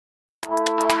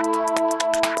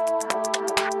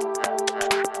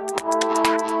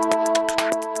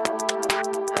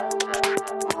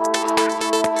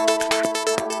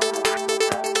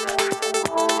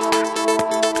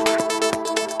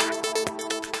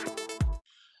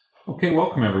Okay,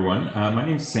 welcome everyone. My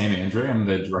name is Sam Andre. I'm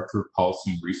the Director of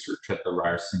Policy and Research at the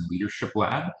Ryerson Leadership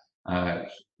Lab.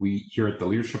 We here at the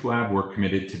Leadership Lab, we're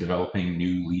committed to developing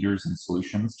new leaders and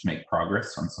solutions to make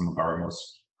progress on some of our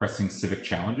most pressing civic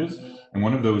challenges. And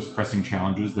one of those pressing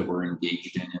challenges that we're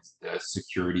engaged in is the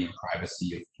security and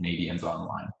privacy of Canadians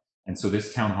online. And so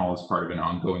this town hall is part of an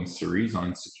ongoing series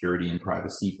on security and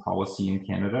privacy policy in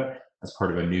Canada as part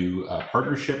of a new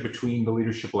partnership between the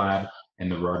Leadership Lab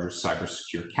and the Rogers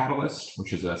Cybersecure Catalyst,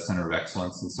 which is a center of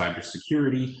excellence in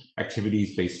cybersecurity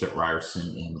activities based at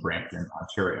Ryerson in Brampton,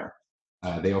 Ontario.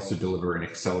 They also deliver an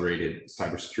accelerated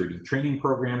cybersecurity training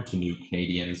program to new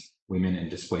Canadians, women,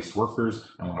 and displaced workers.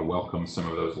 I want to welcome some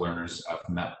of those learners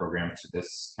from that program to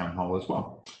this town hall as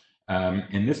well.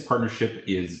 And this partnership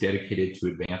is dedicated to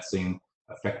advancing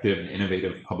effective and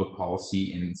innovative public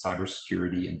policy in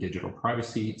cybersecurity and digital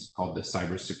privacy. It's called the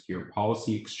Cybersecure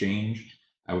Policy Exchange.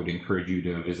 I would encourage you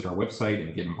to visit our website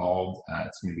and get involved.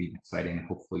 It's going to be an exciting and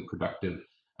hopefully productive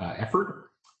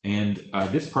effort. And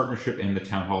this partnership and the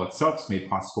town hall itself is made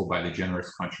possible by the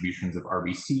generous contributions of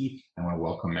RBC. I want to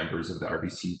welcome members of the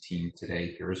RBC team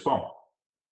today here as well.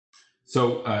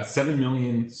 So 7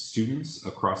 million students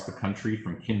across the country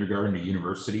from kindergarten to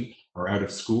university are out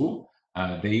of school.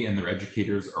 They and their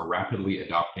educators are rapidly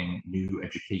adopting new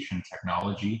education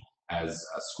technology as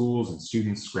schools and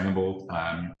students scramble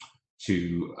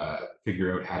to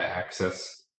figure out how to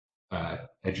access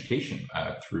education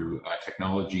through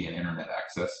technology and internet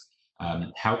access.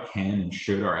 How can and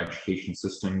should our education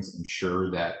systems ensure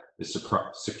that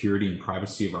the security and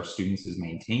privacy of our students is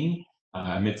maintained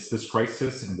amidst this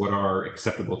crisis, and what are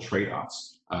acceptable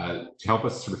trade-offs? To help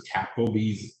us sort of tackle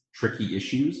these tricky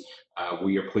issues,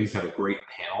 we are pleased to have a great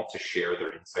panel to share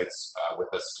their insights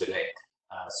with us today.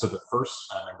 So the first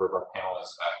member of our panel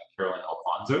is Carolyn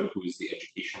Alphonso, who is the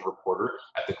education reporter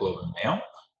at the Globe and Mail.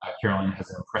 Carolyn has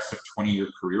an impressive 20-year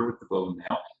career with the Globe and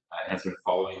Mail and has been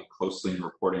following closely and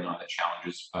reporting on the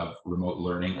challenges of remote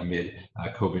learning amid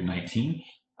COVID-19.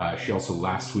 She also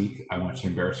last week, I want to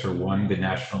embarrass her, won the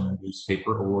National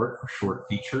Newspaper Award for short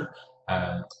feature.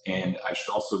 And I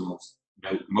should also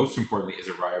note, most importantly, is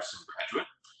a Ryerson graduate.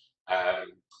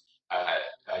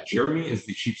 Jeremy is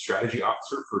the Chief Strategy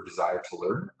Officer for Desire to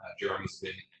Learn. Jeremy's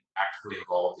been actively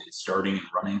involved in starting and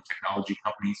running technology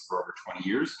companies for over 20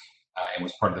 years and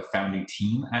was part of the founding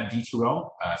team at D2L,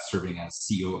 serving as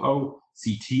COO,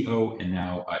 CTO, and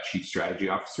now Chief Strategy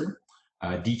Officer.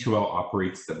 D2L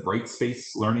operates the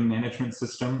Brightspace learning management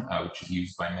system, which is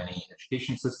used by many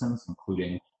education systems,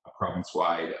 including a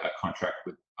province-wide contract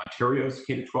with Ontario's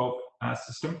K-12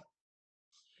 system.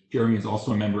 Jeremy is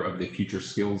also a member of the Future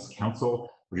Skills Council,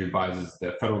 which advises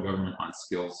the federal government on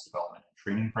skills development and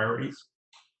training priorities.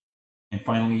 And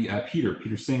finally,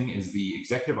 Peter Singh is the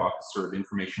Executive Officer of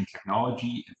Information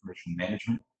Technology, Information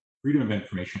Management, Freedom of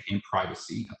Information, and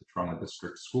Privacy at the Toronto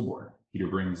District School Board. Peter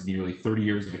brings nearly 30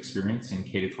 years of experience in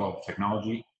K-12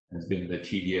 technology and has been the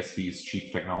TDSB's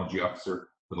Chief Technology Officer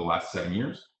for the last 7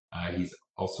 years. He's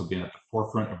also been at the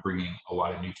forefront of bringing a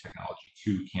lot of new technology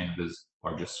to Canada's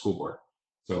largest school board.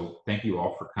 So thank you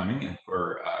all for coming and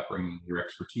for bringing your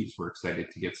expertise. We're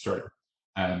excited to get started.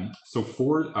 So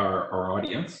for our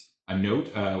audience, a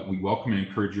note, we welcome and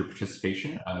encourage your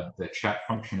participation. The chat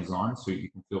function is on, so you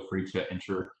can feel free to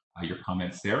enter your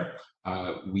comments there.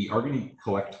 We are going to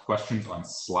collect questions on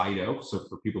Slido. So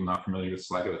for people not familiar with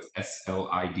Slido, it's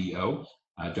slido.com,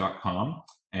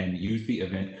 and use the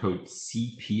event code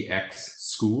CPX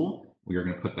School. We are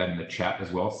going to put that in the chat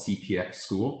as well, CPX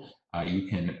School. You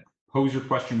can pose your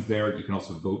questions there. You can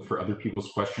also vote for other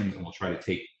people's questions, and we'll try to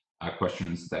take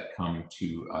questions that come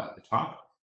to the top.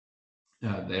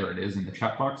 There it is in the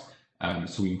chat box.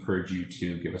 So we encourage you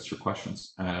to give us your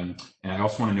questions. And I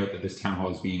also want to note that this town hall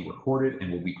is being recorded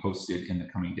and will be posted in the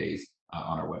coming days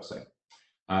on our website.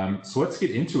 So let's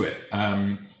get into it.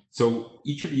 So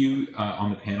each of you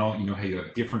on the panel, you know how you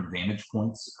have different vantage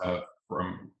points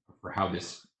for how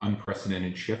this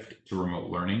unprecedented shift to remote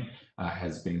learning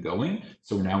has been going.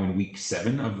 So we're now in week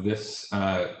 7 of this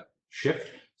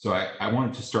shift. So I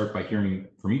wanted to start by hearing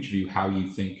from each of you how you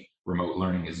think remote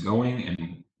learning is going,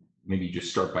 and maybe just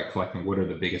start by collecting what are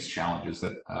the biggest challenges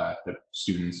that that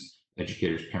students,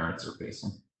 educators, parents are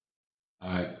facing.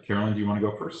 Carolyn, do you want to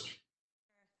go first?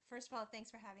 First of all, thanks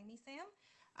for having me,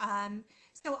 Sam.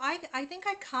 So I think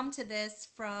I come to this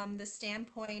from the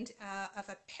standpoint of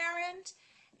a parent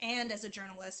and as a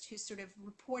journalist who's sort of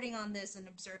reporting on this and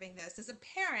observing this. As a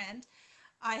parent,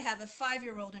 I have a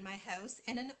 5-year-old in my house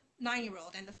and a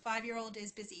 9-year-old, and the 5-year-old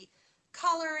is busy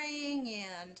coloring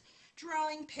and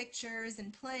drawing pictures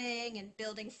and playing and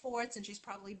building forts, and she's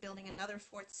probably building another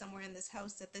fort somewhere in this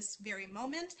house at this very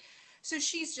moment. So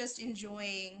she's just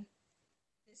enjoying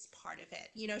this part of it.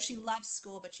 You know, she loves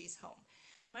school, but she's home.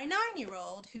 My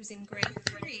 9-year-old, who's in grade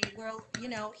 3, well, you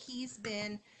know, he's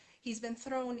been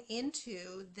thrown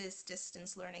into this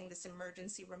distance learning, this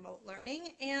emergency remote learning,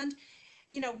 and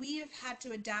you know, we have had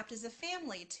to adapt as a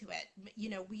family to it. You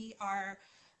know, we are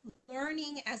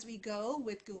learning as we go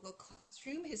with Google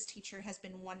Classroom. His teacher has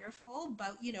been wonderful,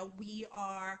 but you know, we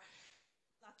are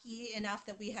lucky enough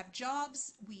that we have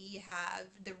jobs, we have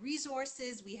the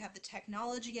resources, we have the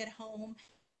technology at home,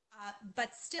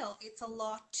 but still, it's a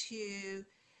lot to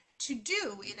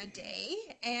do in a day,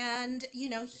 and you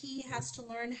know, he has to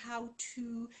learn how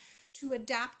to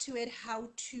adapt to it, how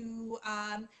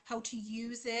to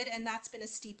use it, and that's been a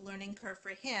steep learning curve for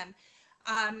him.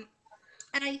 Um,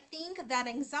 and I think that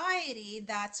anxiety,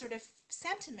 that sort of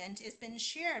sentiment, has been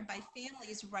shared by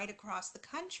families right across the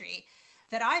country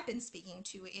that I've been speaking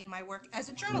to in my work as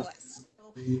a journalist.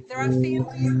 So there are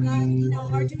families that, you know,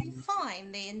 are doing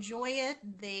fine. They enjoy it.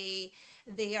 They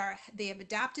have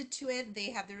adapted to it.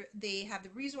 They have the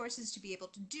resources to be able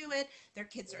to do it. Their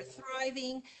kids are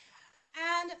thriving.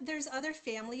 And there's other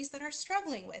families that are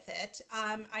struggling with it.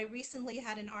 I recently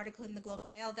had an article in the Globe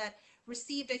and Mail that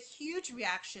received a huge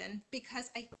reaction because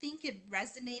I think it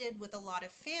resonated with a lot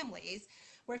of families,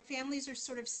 where families are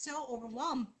sort of so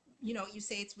overwhelmed. You know, you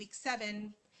say it's week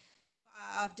 7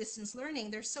 of distance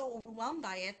learning, they're so overwhelmed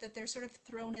by it that they're sort of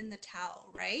thrown in the towel,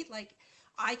 right? Like,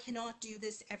 I cannot do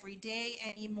this every day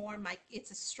anymore.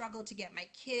 It's a struggle to get my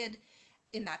kid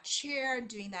in that chair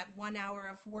doing that 1 hour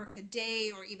of work a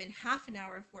day or even half an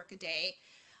hour of work a day.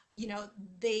 You know,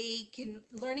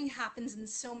 learning happens in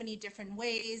so many different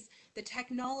ways. The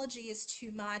technology is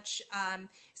too much,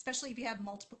 especially if you have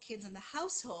multiple kids in the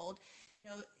household.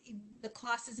 You know, the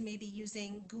classes may be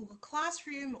using Google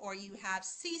Classroom, or you have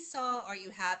Seesaw, or you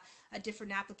have a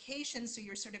different application. So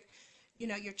you're sort of, you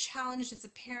know, you're challenged as a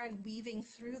parent weaving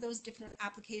through those different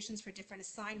applications for different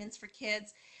assignments for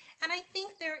kids. And I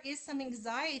think there is some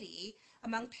anxiety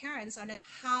among parents on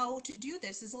how to do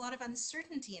this. There's a lot of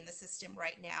uncertainty in the system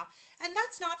right now. And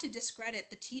that's not to discredit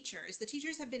the teachers. The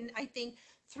teachers have been, I think,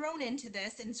 thrown into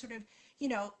this and sort of, you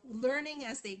know, learning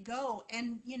as they go,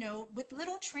 and, you know, with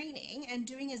little training and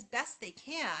doing as best they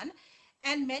can.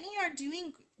 And many are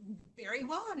doing very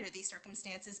well under these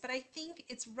circumstances. But I think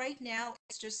it's right now,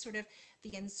 it's just sort of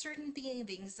the uncertainty,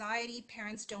 the anxiety.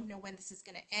 Parents don't know when this is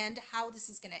going to end, how this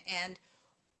is going to end,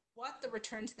 what the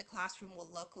return to the classroom will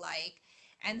look like.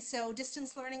 And so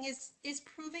distance learning is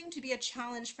proving to be a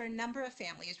challenge for a number of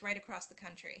families right across the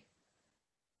country.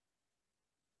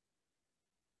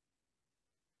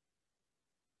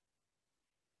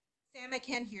 Sam, I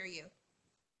can't hear you.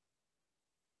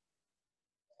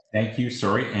 Thank you.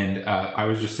 Sorry. And I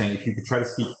was just saying, if you could try to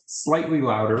speak slightly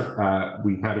louder,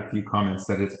 we've had a few comments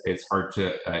that it's hard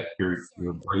to hear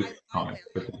your Sorry, brief I comments.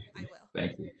 will. But I will.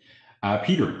 thank you.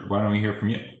 Peter, why don't we hear from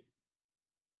you?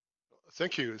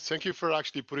 Thank you. Thank you for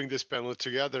actually putting this panel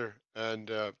together.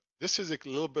 And this is a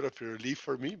little bit of a relief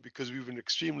for me because we've been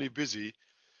extremely busy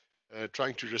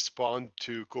trying to respond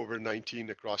to COVID-19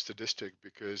 across the district,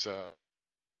 because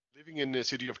living in the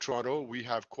city of Toronto, we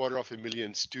have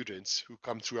 250,000 students who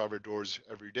come through our doors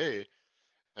every day.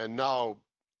 And now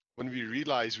when we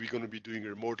realized we're going to be doing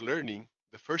remote learning,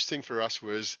 the first thing for us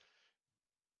was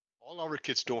all our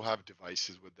kids don't have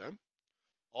devices with them.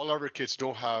 All our kids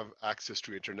don't have access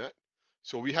to internet.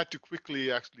 So we had to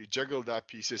quickly actually juggle that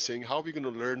piece of saying, how are we going to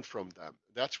learn from them?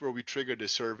 That's where we triggered a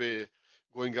survey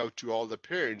going out to all the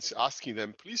parents, asking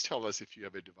them, please tell us if you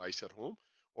have a device at home,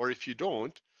 or if you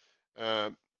don't.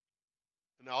 Um,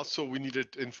 and also we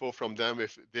needed info from them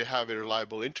if they have a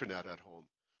reliable internet at home.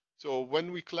 So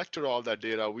when we collected all that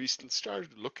data, we started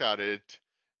to look at it.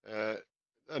 Uh,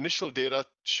 Initial data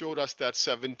showed us that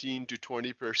 17 to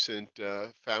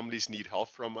 20% families need help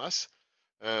from us,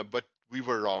 but we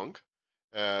were wrong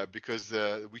because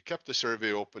we kept the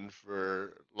survey open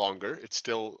for longer. It's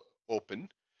still open,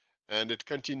 and it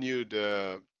continued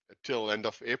till end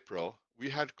of April. We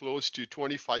had close to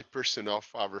 25% of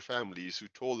our families who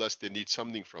told us they need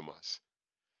something from us.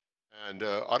 And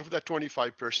out of that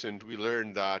 25%, we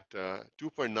learned that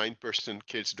 2.9%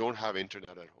 kids don't have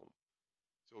internet at home.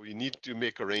 So we need to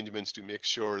make arrangements to make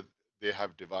sure they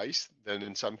have device. Then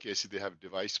in some cases, they have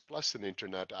device plus an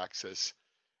internet access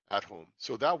at home.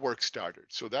 So that work started.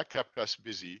 So that kept us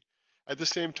busy. At the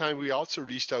same time, we also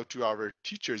reached out to our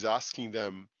teachers, asking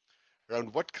them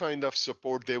around what kind of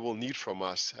support they will need from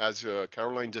us. As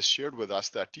Caroline just shared with us,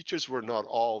 that teachers were not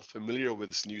all familiar with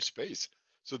this new space.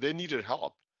 So they needed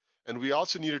help. And we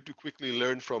also needed to quickly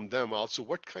learn from them also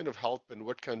what kind of help and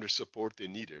what kind of support they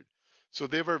needed. So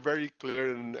they were very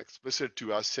clear and explicit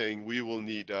to us saying we will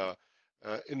need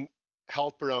in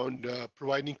help around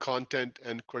providing content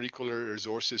and curricular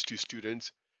resources to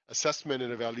students, assessment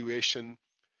and evaluation,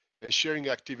 and sharing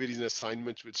activities and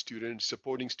assignments with students,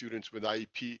 supporting students with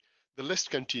IEP. The list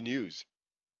continues.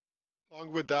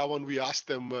 Along with that one, we asked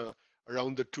them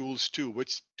around the tools too,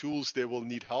 which tools they will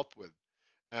need help with.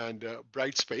 And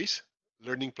Brightspace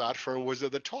learning platform was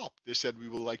at the top. They said we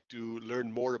would like to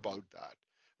learn more about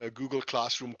that. Google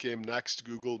Classroom came next,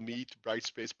 Google Meet,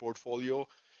 Brightspace portfolio.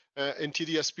 In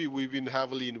TDSP, we've been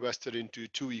heavily invested into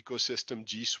two ecosystem,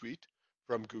 G Suite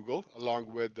from Google,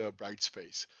 along with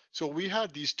Brightspace. So we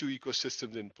had these two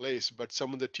ecosystems in place, but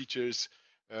some of the teachers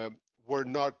were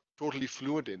not totally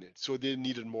fluent in it, so they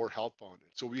needed more help on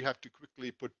it. So we have to quickly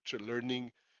put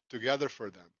learning together for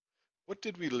them. What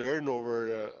did we learn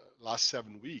over last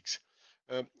 7 weeks?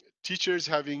 Um, Teachers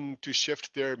having to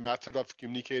shift their method of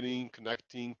communicating,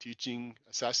 connecting, teaching,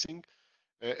 assessing.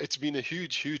 It's been a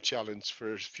huge, huge challenge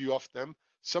for a few of them.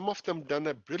 Some of them done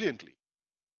it brilliantly.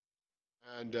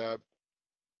 And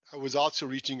I was also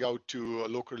reaching out to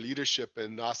local leadership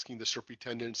and asking the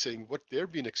superintendent, saying what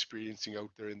they've been experiencing out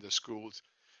there in the schools.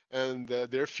 And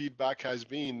their feedback has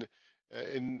been,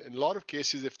 in a lot of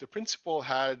cases, if the principal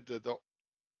had the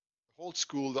whole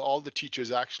school, all the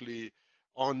teachers actually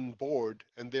on board,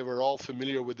 and they were all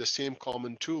familiar with the same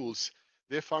common tools,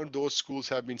 they found those schools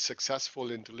have been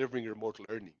successful in delivering remote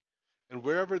learning. And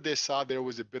wherever they saw there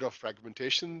was a bit of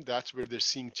fragmentation, that's where they're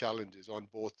seeing challenges on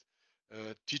both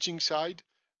teaching side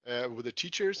with the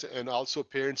teachers, and also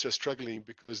parents are struggling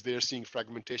because they're seeing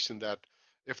fragmentation that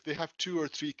if they have 2 or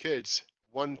 3 kids,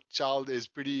 one child is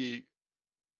pretty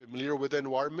familiar with the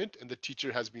environment and the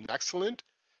teacher has been excellent,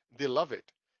 they love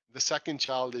it. The second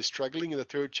child is struggling and the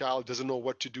third child doesn't know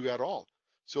what to do at all.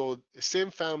 So the same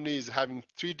family is having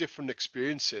 3 different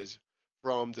experiences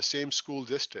from the same school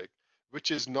district,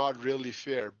 which is not really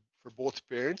fair for both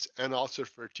parents and also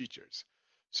for teachers.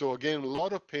 So again, a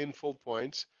lot of painful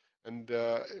points, and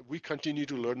we continue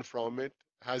to learn from it.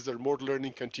 As the remote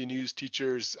learning continues,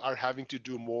 teachers are having to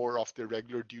do more of their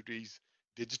regular duties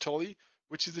digitally,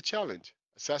 which is a challenge.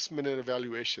 Assessment and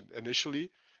evaluation.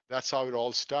 Initially, that's how it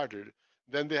all started.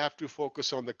 Then they have to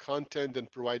focus on the content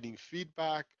and providing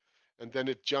feedback. And then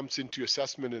it jumps into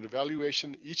assessment and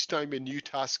evaluation. Each time a new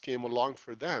task came along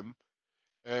for them,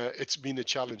 it's been a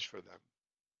challenge for them.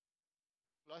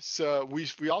 Plus,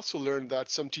 we also learned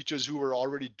that some teachers who were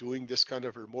already doing this kind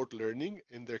of remote learning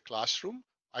in their classroom,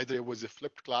 either it was a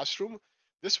flipped classroom,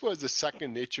 this was a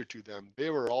second nature to them. They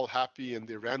were all happy and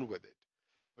they ran with it.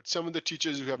 But some of the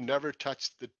teachers who have never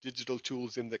touched the digital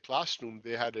tools in the classroom,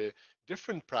 they had a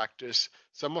different practice.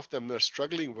 Some of them are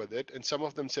struggling with it, and some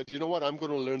of them said, you know what, I'm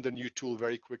going to learn the new tool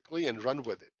very quickly and run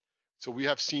with it. So we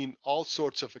have seen all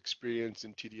sorts of experience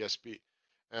in TDSP,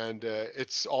 and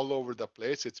it's all over the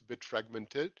place. It's a bit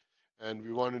fragmented, and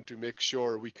we wanted to make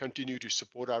sure we continue to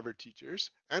support our teachers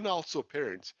and also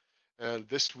parents.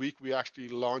 This week, we actually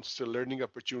launched a learning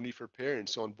opportunity for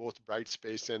parents on both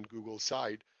Brightspace and Google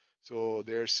side. So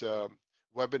there's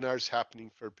webinars happening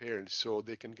for parents so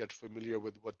they can get familiar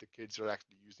with what the kids are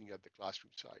actually using at the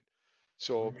classroom side.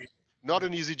 So not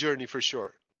an easy journey for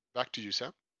sure. Back to you,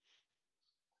 Sam.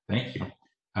 Thank you.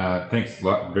 Thanks. A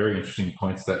lot very interesting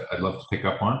points that I'd love to pick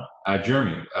up on.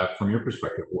 Jeremy, from your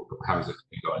perspective, how's it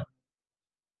been going?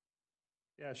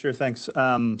 Yeah, sure. Thanks.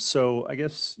 So I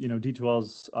guess,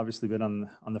 D2L's obviously been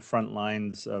on the front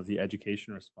lines of the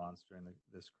education response during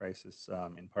this crisis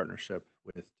in partnership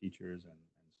with teachers and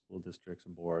school districts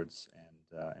and boards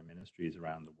and ministries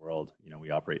around the world.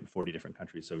 We operate in 40 different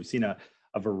countries. So we've seen a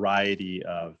variety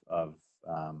of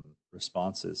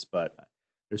responses, but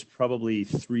there's probably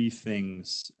 3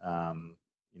 things,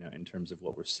 in terms of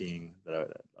what we're seeing that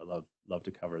I love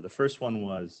to cover. The first one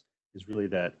is really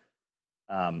that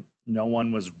no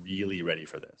one was really ready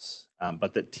for this,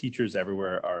 but that teachers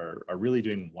everywhere are really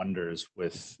doing wonders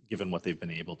given what they've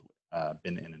been enabled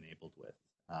with.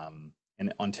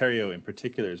 And Ontario in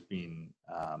particular has been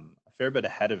a fair bit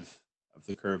ahead of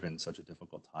the curve in such a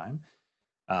difficult time.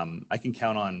 I can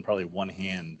count on probably one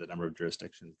hand the number of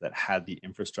jurisdictions that had the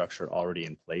infrastructure already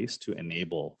in place to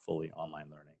enable fully online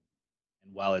learning.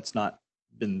 And while it's not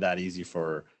been that easy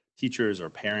for teachers or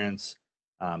parents,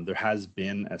 there has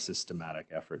been a systematic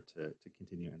effort to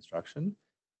continue instruction.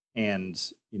 And,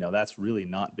 that's really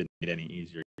not been made any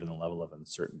easier given the level of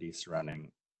uncertainty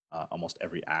surrounding almost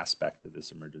every aspect of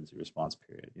this emergency response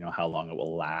period. How long it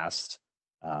will last,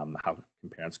 how can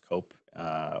parents cope,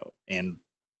 and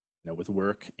with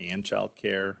work and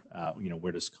childcare,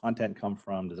 where does content come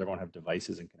from? Does everyone have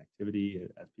devices and connectivity,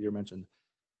 as Peter mentioned?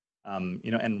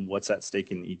 And what's at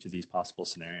stake in each of these possible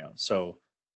scenarios? So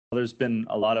there's been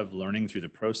a lot of learning through the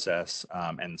process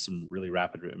and some really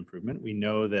rapid improvement. We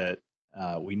know that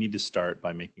we need to start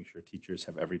by making sure teachers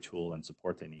have every tool and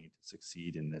support they need to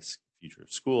succeed in this future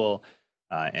of school.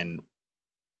 And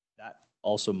that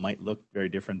also might look very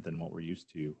different than what we're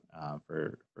used to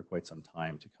for quite some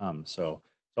time to come. So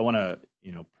I want to,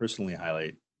 personally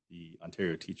highlight the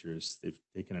Ontario teachers. They've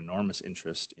taken enormous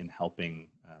interest in helping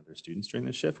their students during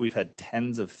this shift. We've had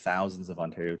tens of thousands of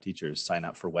Ontario teachers sign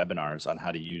up for webinars on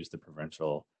how to use the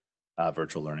provincial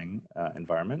virtual learning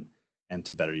environment and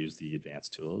to better use the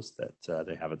advanced tools that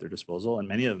they have at their disposal. And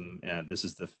many of them, this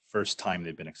is the first time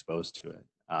they've been exposed to it,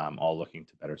 all looking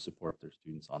to better support their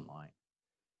students online.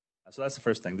 So that's the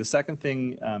first thing. The second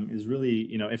thing is really,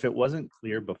 if it wasn't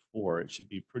clear before, it should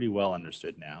be pretty well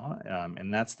understood now.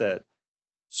 And that's that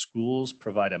schools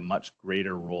provide a much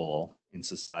greater role in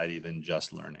society than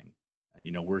just learning.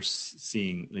 We're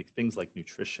seeing things like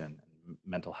nutrition,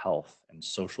 mental health, and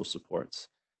social supports.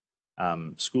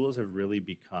 Schools have really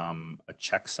become a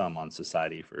checksum on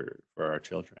society for our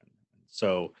children.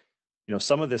 So,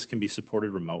 some of this can be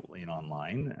supported remotely and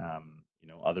online.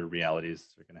 Other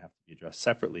realities are going to have to be addressed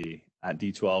separately. At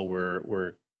D2L,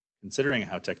 we're considering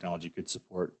how technology could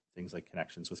support things like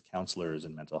connections with counselors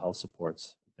and mental health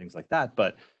supports, things like that.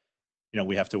 But,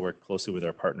 we have to work closely with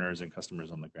our partners and customers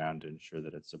on the ground to ensure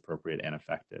that it's appropriate and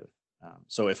effective.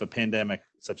 So if a pandemic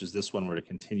such as this one were to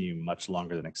continue much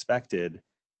longer than expected,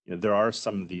 there are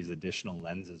some of these additional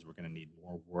lenses we're going to need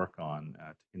more work on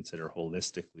to consider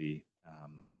holistically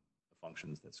the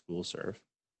functions that schools serve.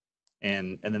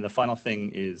 And then the final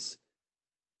thing is,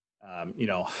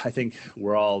 I think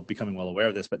we're all becoming well aware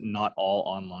of this, but not all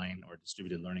online or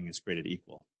distributed learning is created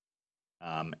equal.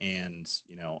 And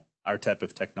our type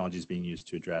of technology is being used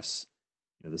to address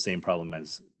the same problem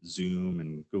as Zoom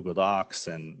and Google Docs,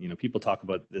 and people talk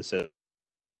about this as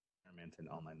in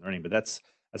online learning, but that's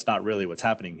not really what's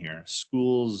happening here.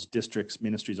 Schools, districts,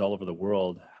 ministries all over the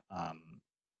world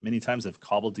many times have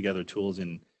cobbled together tools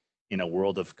in a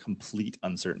world of complete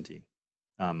uncertainty.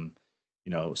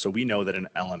 So we know that an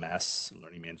LMS,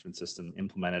 learning management system,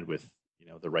 implemented with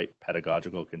the right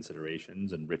pedagogical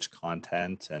considerations and rich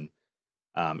content and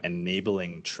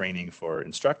enabling training for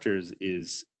instructors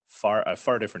is a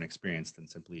far different experience than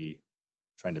simply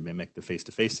trying to mimic the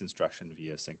face-to-face instruction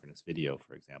via synchronous video,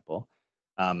 for example.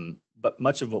 But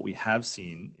much of what we have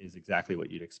seen is exactly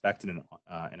what you'd expect in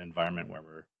an environment where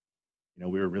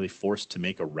we were really forced to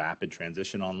make a rapid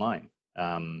transition online.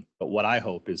 But what I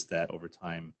hope is that over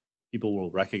time, people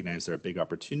will recognize there are big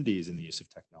opportunities in the use of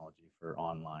technology for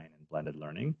online and blended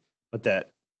learning, but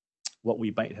that what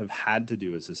we might have had to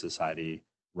do as a society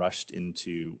rushed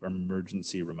into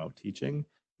emergency remote teaching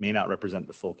may not represent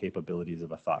the full capabilities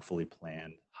of a thoughtfully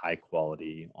planned, high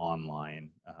quality online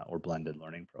or blended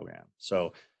learning program.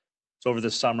 So over the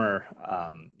summer,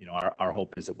 our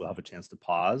hope is that we'll have a chance to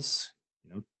pause,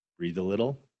 breathe a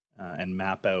little, and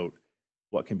map out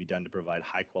what can be done to provide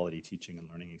high quality teaching and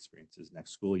learning experiences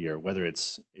next school year, whether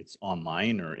it's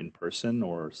online or in person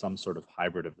or some sort of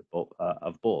hybrid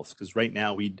of both. Because right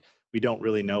now we don't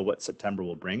really know what September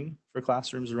will bring for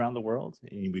classrooms around the world.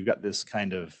 And we've got this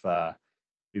kind of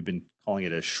we've been calling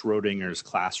it a Schrodinger's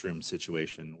classroom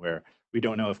situation, where we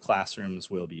don't know if classrooms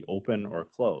will be open or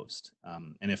closed.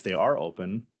 And if they are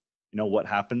open, what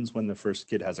happens when the first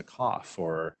kid has a cough,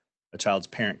 or a child's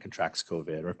parent contracts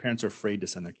COVID, or if parents are afraid to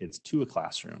send their kids to a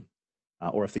classroom,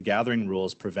 or if the gathering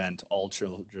rules prevent all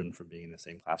children from being in the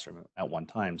same classroom at one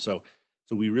time. So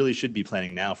we really should be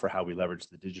planning now for how we leverage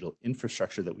the digital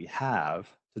infrastructure that we have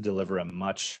to deliver a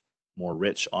much more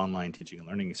rich online teaching and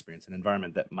learning experience, an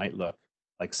environment that might look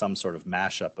like some sort of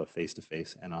mashup of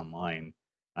face-to-face and online,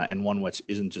 and one which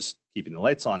isn't just keeping the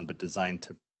lights on, but designed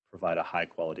to provide a high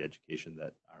quality education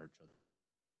that our children.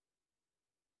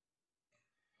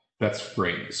 That's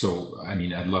great. So,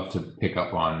 I'd love to pick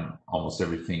up on almost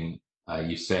everything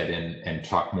you said and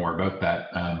talk more about that.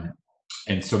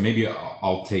 And so maybe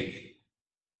I'll take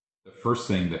the first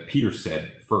thing that Peter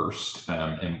said first,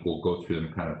 and we'll go through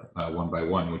them kind of one by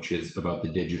one, which is about the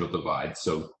digital divide.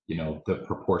 So, the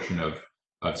proportion of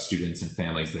students and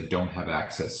families that don't have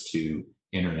access to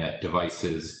internet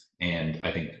devices, and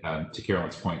I think to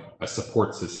Carolyn's point, a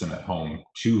support system at home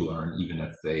to learn, even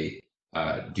if they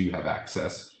do have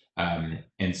access.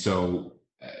 And so,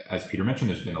 as Peter mentioned,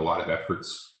 there's been a lot of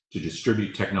efforts to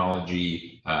distribute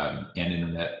technology and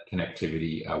internet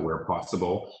connectivity where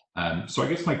possible. So I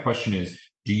guess my question is,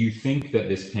 do you think that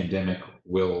this pandemic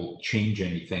will change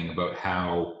anything about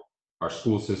how our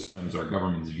school systems, our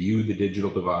governments view the digital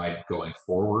divide going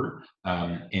forward,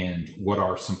 and what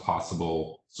are some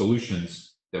possible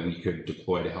solutions that we could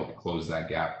deploy to help close that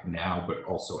gap now, but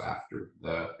also after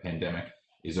the pandemic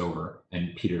is over.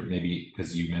 And Peter, maybe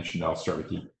because you mentioned, I'll start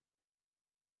with you.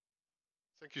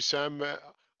 Thank you, Sam.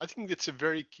 I think it's a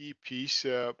very key piece.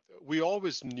 We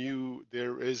always knew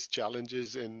there is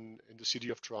challenges in the city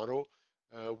of Toronto.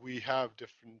 We have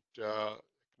different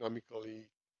economically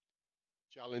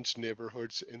challenged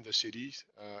neighborhoods in the cities.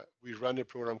 We run a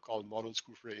program called Model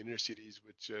School for Inner Cities,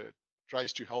 which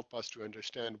tries to help us to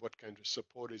understand what kind of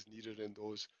support is needed in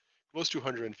those close to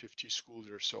 150 schools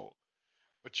or so.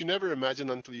 But you never imagine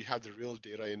until you have the real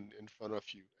data in front of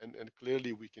you. And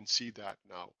clearly we can see that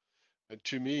now. And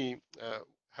to me,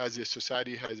 as a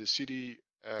society, as a city,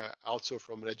 also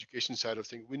from an education side of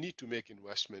things, we need to make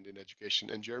investment in education.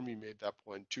 And Jeremy made that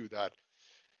point too, that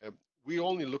we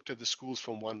only looked at the schools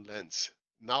from one lens.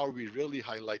 Now we really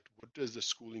highlight what does the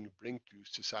schooling bring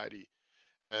to society.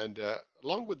 And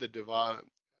along with the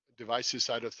devices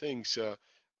side of things,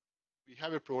 we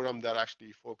have a program that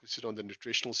actually focuses on the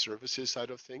nutritional services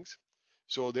side of things.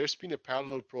 So there's been a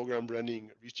parallel program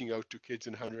running, reaching out to kids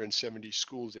in 170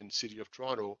 schools in the city of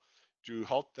Toronto to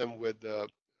help them with, I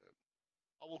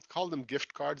will call them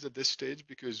gift cards at this stage,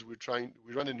 because we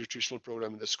run a nutritional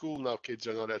program in the school. Now kids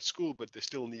are not at school, but they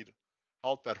still need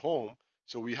help at home.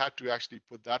 So we had to actually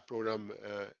put that program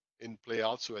in play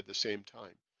also at the same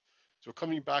time. So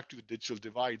coming back to the digital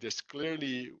divide, this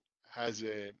clearly has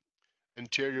a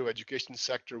Ontario education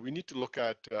sector. We need to look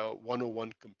at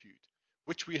 101 compute,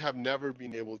 which we have never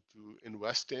been able to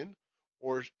invest in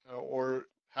or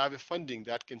have a funding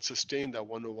that can sustain that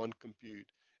 101 compute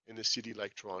in a city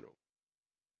like Toronto.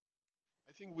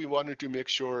 I think we wanted to make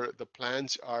sure the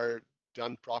plans are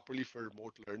done properly for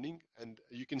remote learning. And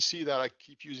you can see that I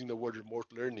keep using the word remote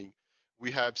learning.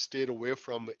 We have stayed away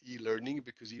from e-learning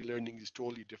because e-learning is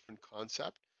totally different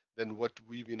concept than what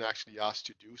we've been actually asked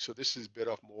to do. So this is a bit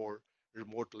of more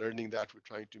remote learning that we're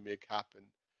trying to make happen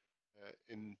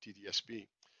in TDSB.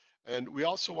 And we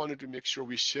also wanted to make sure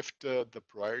we shift the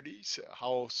priorities,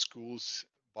 how schools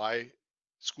buy,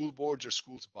 school boards or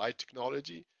schools buy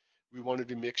technology. We wanted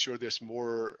to make sure there's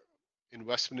more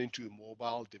investment into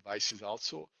mobile devices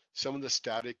also. Some of the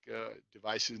static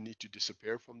devices need to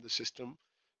disappear from the system.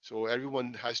 So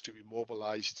everyone has to be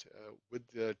mobilized with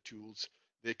the tools.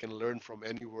 They can learn from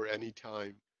anywhere,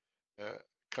 anytime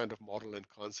kind of model and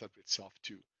concept itself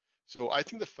too. So I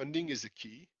think the funding is the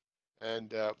key,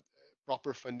 and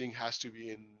proper funding has to be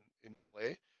in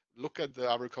play. Look at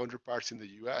our counterparts in the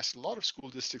US. A lot of school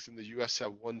districts in the US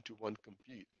have one-to-one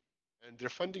compete. And their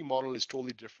funding model is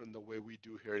totally different the way we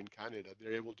do here in Canada.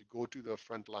 They're able to go to the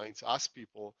front lines, ask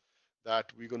people that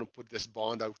we're going to put this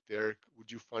bond out there.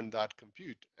 Would you fund that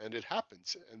compute? And it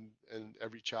happens. And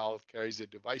every child carries a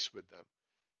device with them.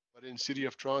 But in City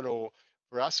of Toronto,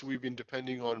 for us, we've been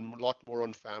depending on a lot more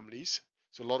on families.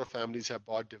 So a lot of families have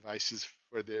bought devices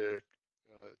for their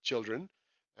children.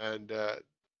 And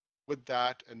with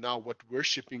that, and now what we're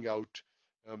shipping out,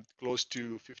 close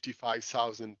to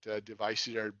 55,000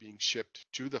 devices are being shipped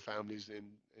to the families in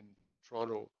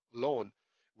Toronto alone.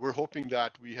 We're hoping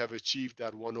that we have achieved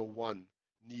that 101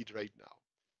 need right now.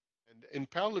 And in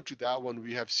parallel to that one,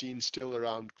 we have seen still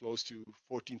around close to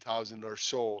 14,000 or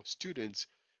so students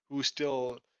who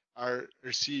still are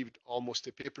received almost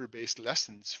a paper-based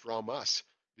lessons from us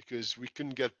because we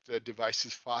couldn't get the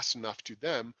devices fast enough to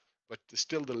them, but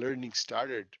still the learning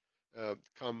started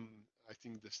come, I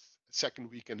think, the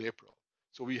second week in April.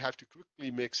 So we have to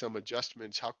quickly make some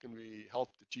adjustments. How can we help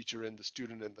the teacher and the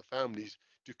student and the families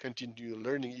to continue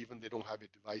learning even they don't have a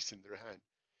device in their hand?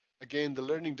 Again, the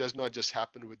learning does not just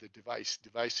happen with the device.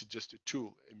 Device is just a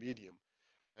tool, a medium.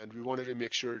 And we wanted to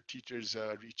make sure teachers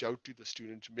reach out to the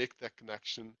student to make that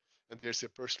connection. And there's a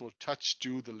personal touch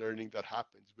to the learning that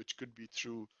happens, which could be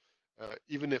through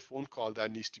even a phone call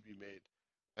that needs to be made.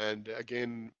 And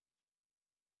again,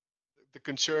 the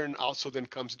concern also then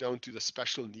comes down to the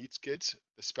special needs kids,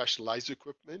 the specialized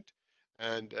equipment.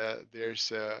 And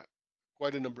there's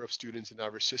quite a number of students in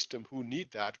our system who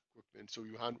need that equipment. So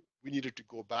we needed to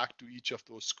go back to each of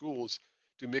those schools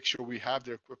to make sure we have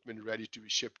their equipment ready to be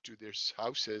shipped to their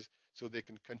houses so they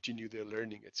can continue their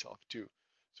learning itself too.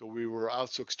 So we were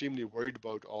also extremely worried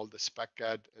about all the spec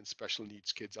ed and special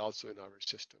needs kids also in our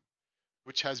system,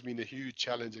 which has been a huge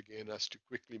challenge again as to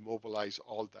quickly mobilize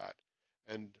all that.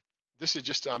 And this is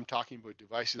just, I'm talking about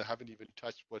devices. I haven't even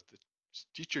touched what the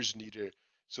teachers needed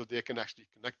so they can actually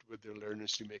connect with their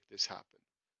learners to make this happen.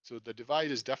 So the divide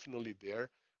is definitely there.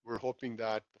 We're hoping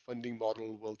that the funding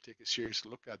model will take a serious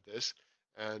look at this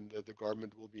and the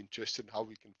government will be interested in how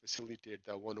we can facilitate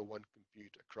that one-on-one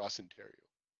compute across Ontario.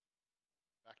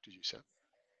 Back to you, Sam.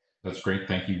 That's great.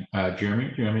 Thank you.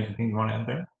 Jeremy, do you have anything you want to add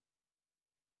there?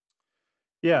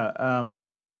 Yeah,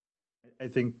 I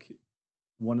think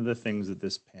one of the things that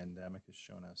this pandemic has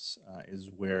shown us is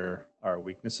where our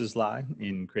weaknesses lie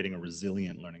in creating a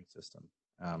resilient learning system.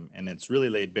 And it's really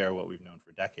laid bare what we've known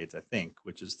for decades, I think,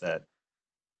 which is that,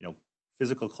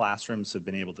 physical classrooms have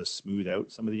been able to smooth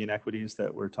out some of the inequities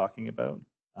that we're talking about.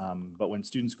 But when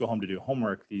students go home to do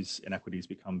homework, these inequities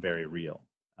become very real.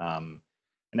 And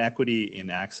equity in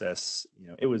access,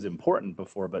 it was important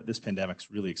before, but this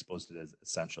pandemic's really exposed it as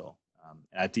essential.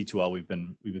 At D2L, we've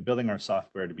been building our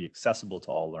software to be accessible to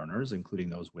all learners,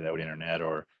 including those without internet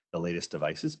or the latest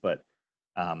devices. But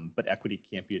equity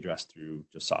can't be addressed through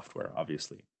just software.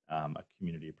 Obviously, a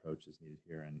community approach is needed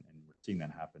here, and we're seeing that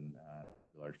happen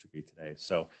to a large degree today.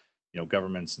 So,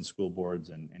 governments and school boards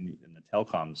and the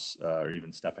telecoms are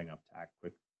even stepping up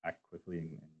to act quickly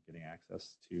and getting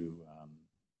access to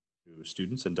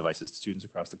students and devices to students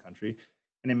across the country.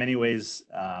 And in many ways,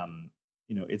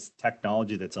 it's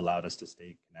technology that's allowed us to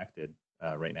stay connected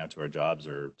right now to our jobs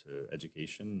or to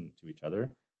education, to each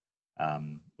other,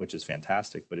 which is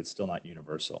fantastic, but it's still not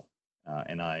universal.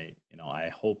 And I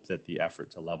hope that the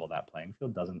effort to level that playing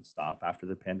field doesn't stop after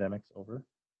the pandemic's over.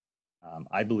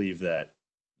 I believe that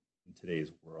in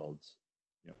today's world,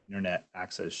 internet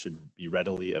access should be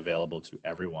readily available to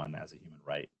everyone as a human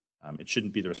right. It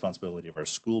shouldn't be the responsibility of our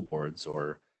school boards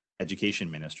or education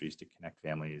ministries to connect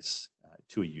families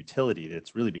to a utility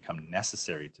that's really become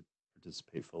necessary to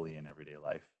participate fully in everyday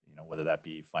life. Whether that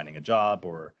be finding a job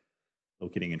or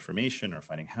locating information or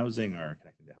finding housing or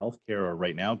connecting to healthcare or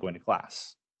right now going to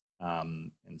class.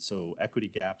 And so equity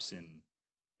gaps in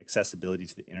accessibility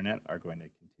to the internet are going to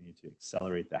continue to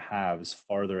accelerate the haves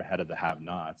farther ahead of the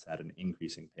have-nots at an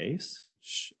increasing pace,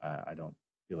 which I don't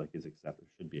feel like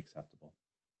should be acceptable.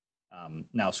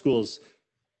 Now, schools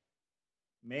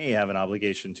may have an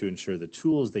obligation to ensure the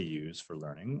tools they use for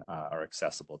learning are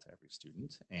accessible to every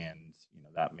student. And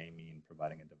that may mean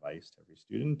providing a device to every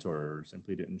student, or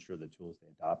simply to ensure the tools they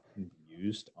adopt can be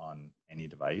used on any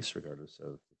device, regardless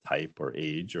of the type or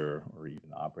age or even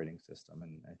the operating system.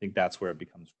 And I think that's where it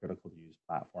becomes critical to use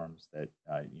platforms that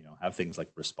have things like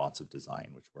responsive design,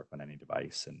 which work on any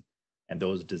device, and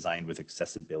those designed with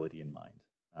accessibility in mind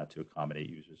to accommodate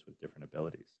users with different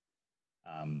abilities.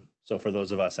 So for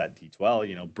those of us at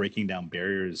D2L, breaking down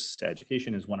barriers to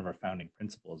education is one of our founding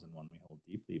principles and one we hold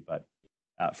deeply. But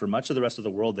for much of the rest of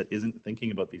the world that isn't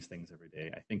thinking about these things every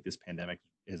day, I think this pandemic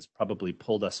has probably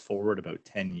pulled us forward about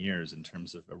 10 years in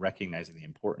terms of recognizing the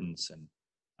importance and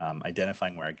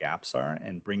identifying where our gaps are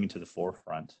and bringing to the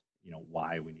forefront,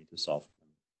 why we need to solve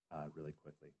them really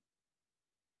quickly.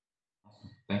 Awesome.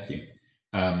 Thank you.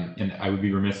 And I would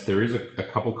be remiss, there is a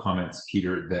couple comments,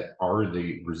 Peter, that are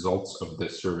the results of the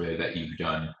survey that you've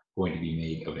done going to be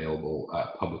made available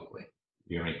publicly.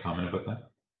 Do you have any comment about that?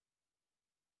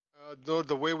 No,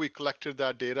 the way we collected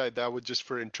that data, that was just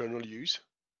for internal use.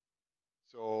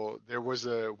 So there was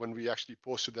when we actually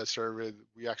posted that survey,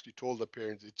 we actually told the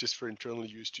parents it's just for internal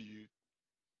use to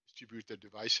distribute their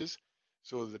devices.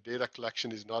 So the data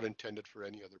collection is not intended for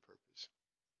any other purpose.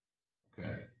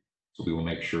 Okay. So we will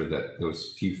make sure that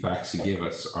those few facts you gave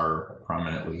us are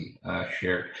prominently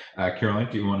shared. Caroline,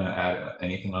 do you want to add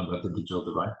anything on about the digital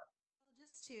divide?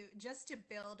 Just to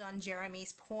build on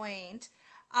Jeremy's point,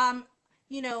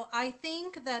 I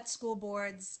think that school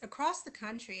boards across the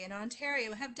country in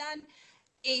Ontario have done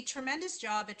a tremendous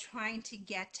job at trying to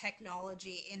get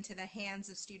technology into the hands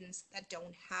of students that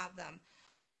don't have them.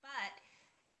 But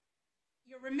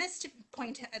you're remiss to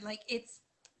point out, it's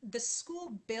the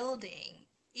school building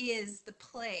is the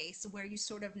place where you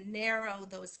sort of narrow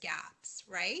those gaps,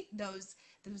 right? Those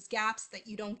gaps that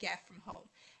you don't get from home.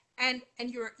 And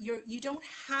you don't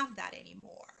have that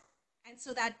anymore. And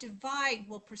so that divide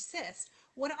will persist.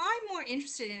 What I'm more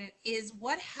interested in is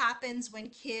what happens when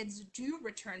kids do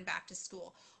return back to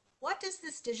school. What does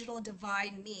this digital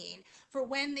divide mean for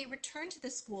when they return to the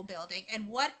school building, and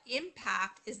what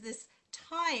impact is this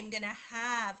time going to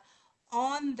have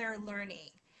on their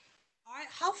learning?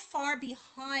 How far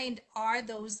behind are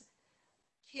those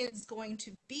kids going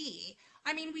to be?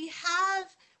 I mean, we have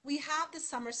the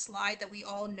summer slide that we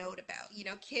all note about.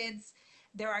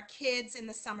 There are kids in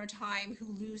the summertime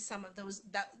who lose some of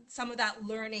that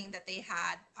learning that they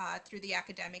had through the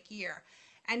academic year,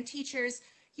 and teachers,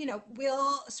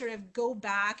 will sort of go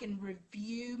back and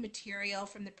review material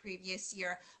from the previous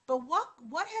year. But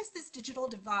what has this digital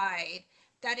divide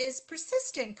that is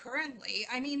persistent currently?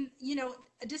 I mean,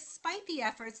 despite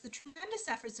the tremendous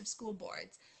efforts of school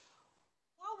boards,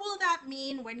 what what will that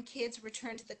mean when kids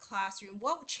return to the classroom?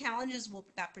 What challenges will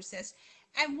that persist?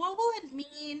 And what will it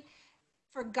mean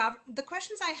for the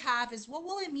questions I have is what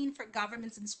will it mean for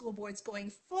governments and school boards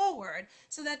going forward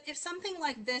so that if something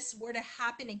like this were to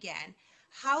happen again,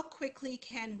 how quickly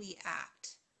can we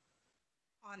act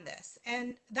on this?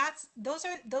 And those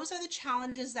are the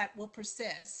challenges that will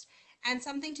persist and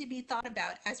something to be thought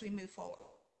about as we move forward.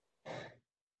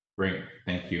 Great,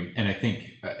 thank you. And I think,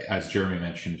 as Jeremy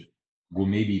mentioned, will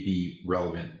maybe be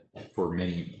relevant for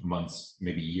many months,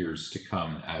 maybe years to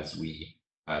come as we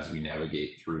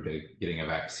navigate through to getting a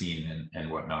vaccine and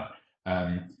whatnot.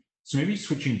 So maybe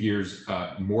switching gears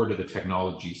more to the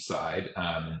technology side.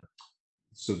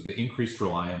 So the increased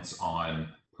reliance on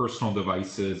personal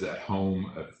devices at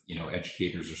home,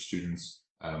 educators or students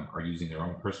are using their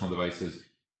own personal devices,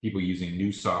 people using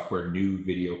new software, new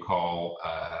video call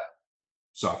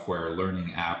software,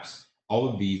 learning apps. All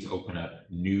of these open up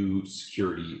new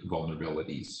security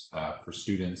vulnerabilities for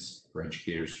students, for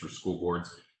educators, for school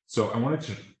boards. So I wanted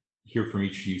to hear from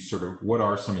each of you sort of what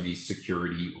are some of these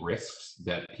security risks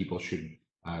that people should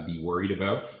be worried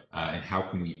about, and how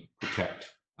can we protect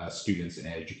students and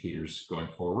educators going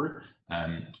forward.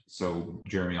 So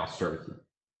Jeremy, I'll start with you.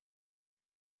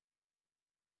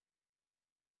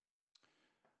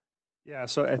 Yeah,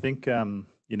 so I think,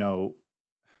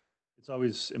 it's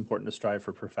always important to strive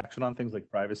for perfection on things like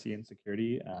privacy and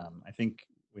security. I think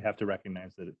we have to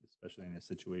recognize that, especially in a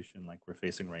situation like we're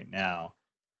facing right now,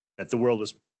 that the world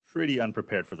was pretty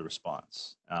unprepared for the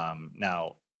response.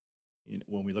 Now,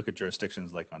 when we look at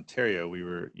jurisdictions like Ontario, we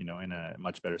were, in a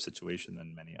much better situation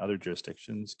than many other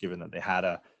jurisdictions, given that they had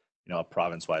a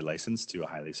province-wide license to a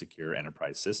highly secure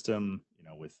enterprise system,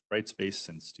 with Brightspace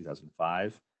since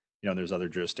 2005. There's other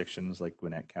jurisdictions like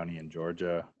Gwinnett County in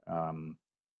Georgia,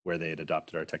 where they had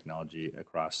adopted our technology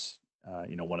across,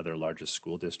 one of their largest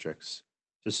school districts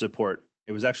to support.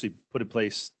 It was actually put in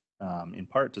place in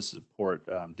part to support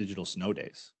digital snow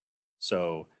days.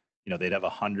 So, they'd have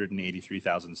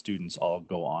 183,000 students all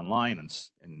go online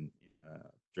and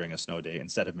during a snow day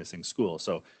instead of missing school.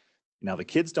 So now the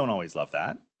kids don't always love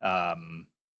that.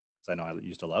 Because I know I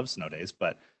used to love snow days,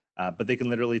 but they can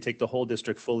literally take the whole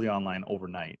district fully online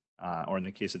overnight, or in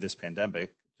the case of this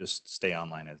pandemic, just stay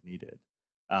online as needed.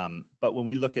 But when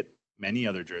we look at many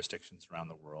other jurisdictions around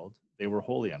the world, they were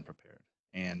wholly unprepared,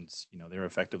 and they were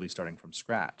effectively starting from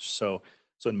scratch. So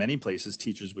in many places,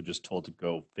 teachers were just told to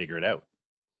go figure it out.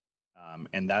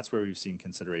 And that's where we've seen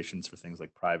considerations for things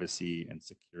like privacy and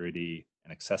security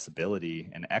and accessibility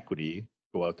and equity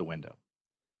go out the window.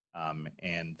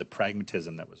 And the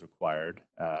pragmatism that was required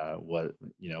was,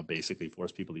 basically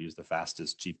forced people to use the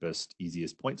fastest, cheapest,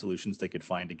 easiest point solutions they could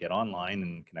find to get online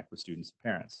and connect with students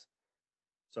and parents.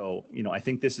 So, I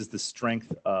think this is the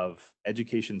strength of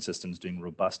education systems doing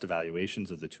robust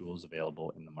evaluations of the tools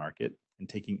available in the market and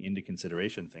taking into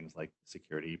consideration things like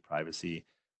security, privacy,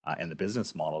 and the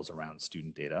business models around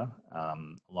student data,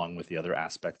 along with the other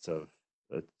aspects of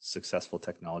successful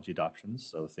technology adoptions.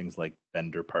 So things like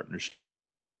vendor partnership,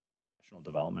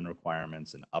 development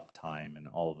requirements, and uptime, and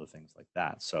all of the things like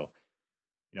that. So,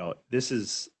 this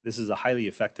is a highly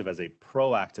effective as a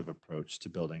proactive approach to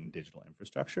building digital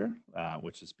infrastructure,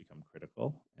 which has become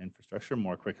critical infrastructure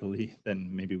more quickly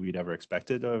than maybe we'd ever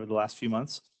expected over the last few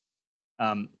months.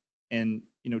 And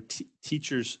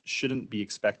teachers shouldn't be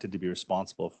expected to be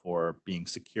responsible for being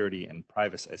security and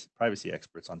privacy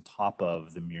experts on top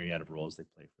of the myriad of roles they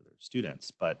play for their students.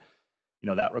 But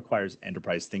that requires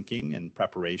enterprise thinking and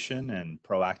preparation and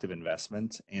proactive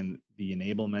investment and the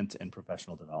enablement and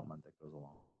professional development that goes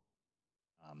along.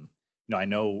 I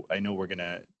know we're going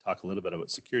to talk a little bit about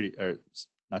security, or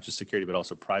not just security, but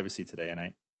also privacy today. And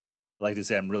I like to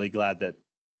say I'm really glad that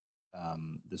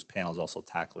this panel is also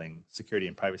tackling security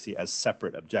and privacy as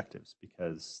separate objectives,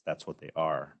 because that's what they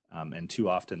are. And too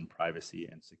often privacy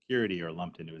and security are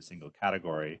lumped into a single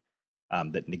category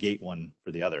that negate one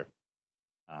for the other.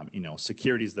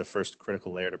 Security is the first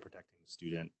critical layer to protecting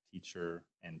student, teacher,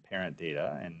 and parent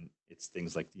data. And it's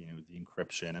things like, the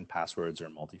encryption and passwords or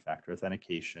multi-factor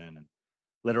authentication and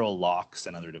literal locks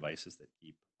and other devices that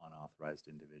keep unauthorized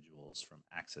individuals from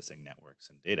accessing networks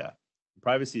and data.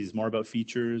 Privacy is more about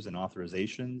features and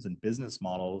authorizations and business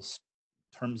models,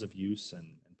 terms of use,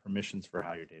 and permissions for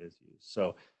how your data is used.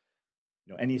 So,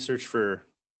 any search for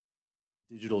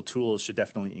digital tools should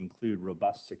definitely include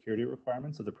robust security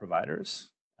requirements of the providers.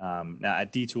 Now,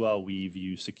 at D2L, we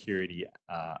view security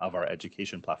of our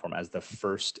education platform as the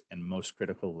first and most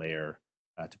critical layer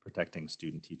to protecting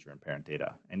student, teacher, and parent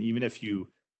data. And even if you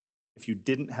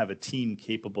didn't have a team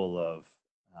capable of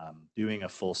doing a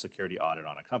full security audit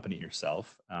on a company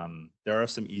yourself, there are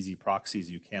some easy proxies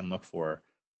you can look for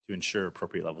to ensure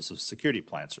appropriate levels of security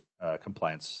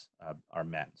compliance are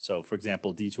met. So for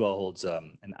example, D2L holds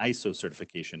an ISO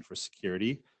certification for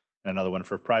security and another one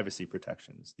for privacy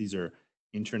protections. These are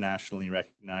internationally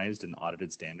recognized and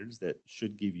audited standards that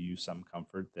should give you some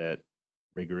comfort that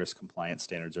rigorous compliance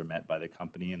standards are met by the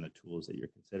company and the tools that you're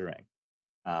considering.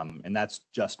 And that's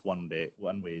just one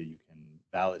way you can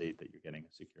validate that you're getting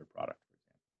a secure product, for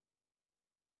example.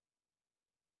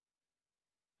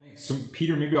 Thanks. So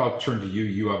Peter, maybe I'll turn to you.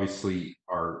 You obviously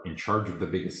are in charge of the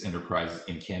biggest enterprise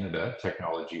in Canada,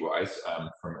 technology-wise,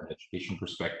 from an education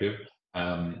perspective.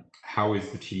 How is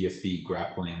the TDSB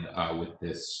grappling with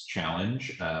this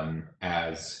challenge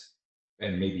as,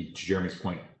 and maybe to Jeremy's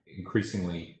point,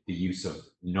 increasingly the use of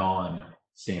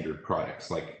non-standard products,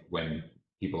 like when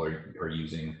people are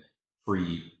using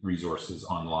free resources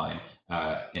online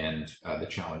and the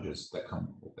challenges that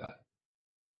come with that?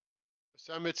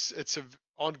 Sam, it's an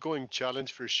ongoing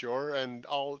challenge for sure, and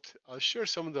I'll share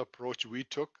some of the approach we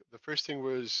took. The first thing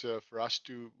was for us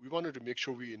we wanted to make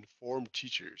sure we inform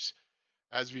teachers.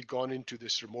 As we've gone into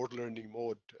this remote learning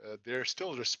mode, they're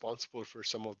still responsible for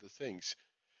some of the things.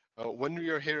 When we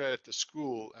are here at the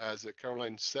school, as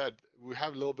Caroline said, we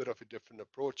have a little bit of a different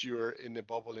approach. You're in a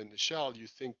bubble in the shell, you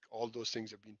think all those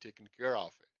things are being taken care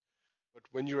of. But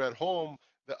when you're at home,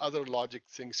 the other logic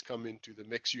things come into the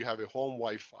mix. You have a home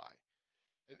Wi-Fi.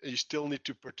 You still need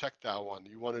to protect that one.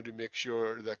 You wanted to make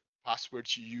sure the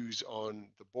passwords you use on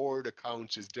the board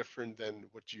accounts is different than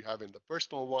what you have in the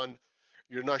personal one.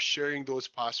 You're not sharing those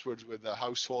passwords with the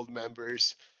household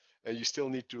members, and you still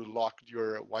need to lock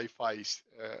your Wi-Fi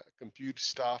compute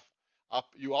stuff up.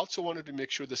 You also wanted to make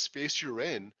sure the space you're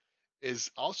in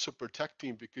is also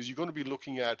protecting, because you're going to be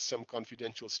looking at some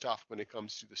confidential stuff when it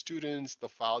comes to the students, the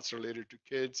files related to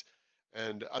kids,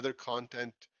 and other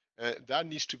content. That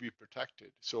needs to be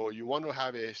protected. So you want to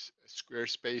have a square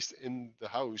space in the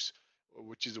house,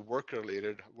 which is work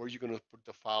related, where you're going to put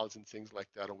the files and things like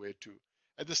that away too.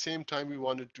 At the same time, we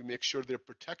wanted to make sure they're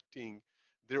protecting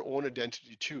their own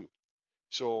identity too.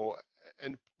 So,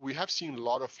 and we have seen a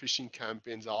lot of phishing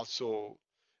campaigns also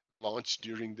launched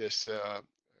during this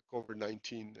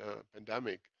COVID-19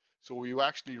 pandemic. So we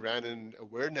actually ran an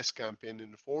awareness campaign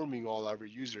informing all our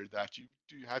users that you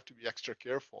do have to be extra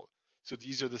careful. So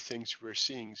these are the things we're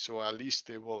seeing. So at least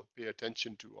they will pay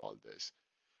attention to all this.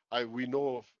 We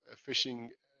know phishing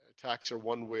attacks are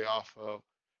one way off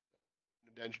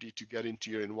identity to get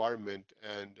into your environment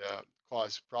and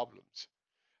cause problems.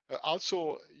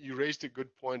 Also, you raised a good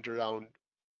point around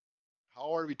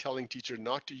how are we telling teachers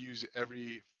not to use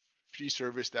every free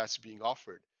service that's being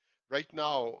offered. Right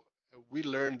now, we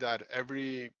learned that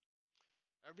every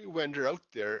vendor out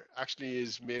there actually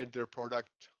is made their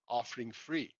product offering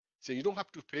free. So you don't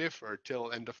have to pay for it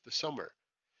till end of the summer.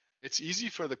 It's easy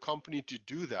for the company to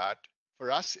do that.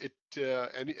 For us,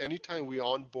 anytime we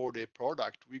onboard a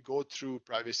product, we go through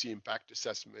privacy impact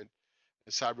assessment,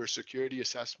 cybersecurity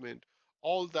assessment.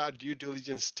 All that due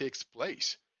diligence takes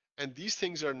place. And these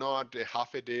things are not a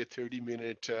half a day,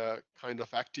 30-minute kind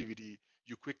of activity.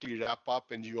 You quickly wrap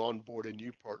up and you onboard a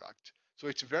new product. So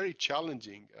it's very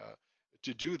challenging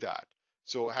to do that.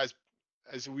 So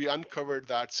as we uncovered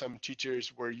that some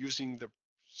teachers were using the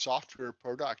software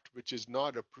product, which is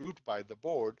not approved by the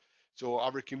board. So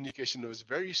our communication was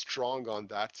very strong on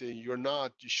that, saying you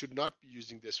should not be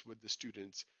using this with the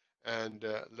students and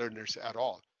learners at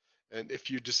all. And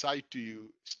if you decide to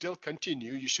still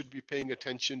continue, you should be paying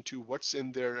attention to what's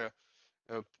in their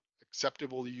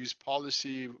acceptable use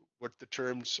policy, what the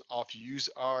terms of use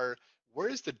are, where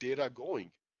is the data going,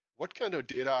 what kind of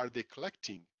data are they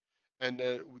collecting, and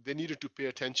they needed to pay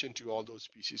attention to all those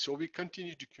pieces. So we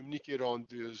continue to communicate on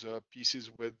those pieces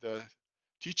with the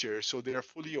teachers so they are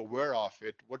fully aware of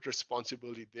it, what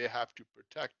responsibility they have to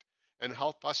protect, and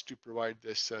help us to provide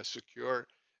this secure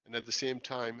and at the same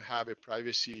time have a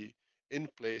privacy in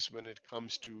place when it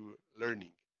comes to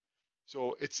learning.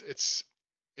 So it's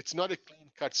not a clean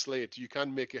cut slate. You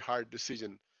can't make a hard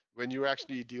decision when you're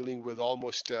actually dealing with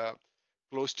almost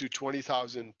close to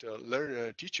 20,000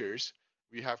 teachers.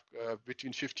 We have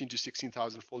between 15 to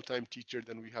 16,000 full-time teachers,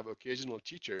 then we have occasional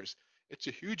teachers. It's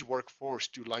a huge workforce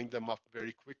to line them up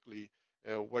very quickly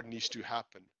what needs to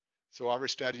happen. So our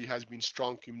strategy has been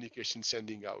strong communication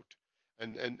sending out.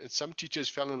 And some teachers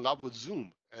fell in love with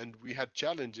Zoom, and we had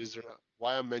challenges.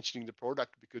 Why I'm mentioning the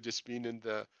product, because it's been in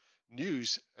the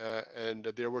news, and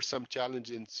there were some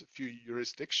challenges in a few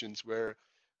jurisdictions where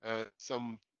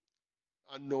some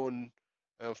unknown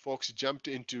folks jumped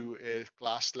into a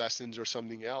class lessons or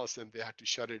something else, and they had to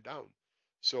shut it down.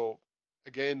 So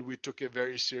again, we took a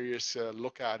very serious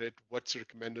look at it, what's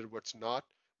recommended, what's not.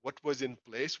 what was in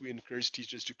place. We encourage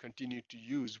teachers to continue to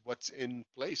use what's in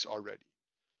place already.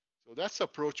 So that's the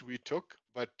approach we took.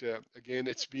 But again,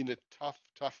 it's been a tough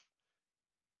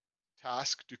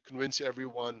task to convince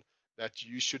everyone that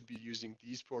you should be using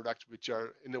these products, which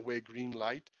are in a way green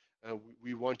light.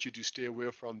 We want you to stay away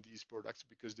from these products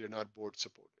because they're not board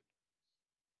supported.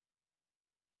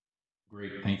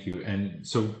 Great, thank you. And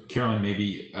so, Carolyn,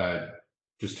 maybe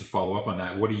just to follow up on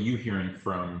that, what are you hearing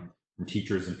from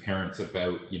teachers and parents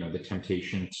about, the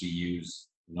temptation to use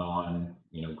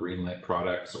green-lit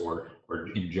products, or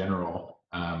in general,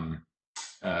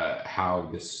 how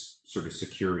this sort of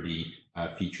security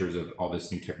features of all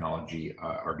this new technology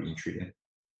are being treated?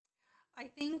 I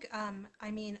think,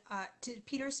 to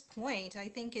Peter's point, I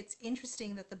think it's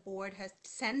interesting that the board has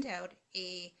sent out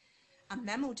a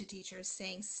memo to teachers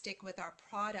saying stick with our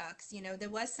products. There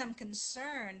was some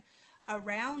concern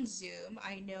around Zoom.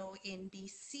 I know in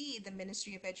BC, the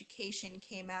Ministry of Education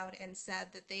came out and said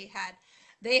that they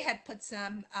had put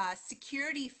some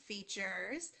security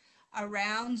features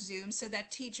around Zoom so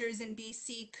that teachers in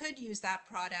BC could use that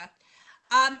product.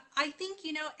 I think,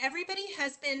 everybody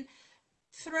has been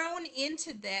thrown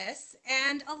into this,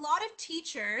 and a lot of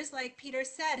teachers, like Peter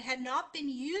said, had not been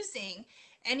using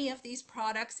any of these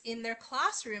products in their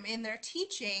classroom, in their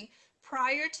teaching,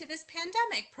 prior to this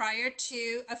pandemic, prior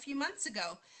to a few months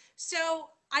ago. So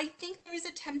I think there is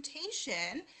a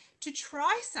temptation to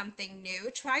try something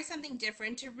new, try something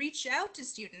different, to reach out to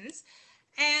students.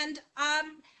 And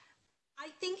I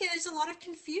think there's a lot of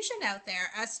confusion out there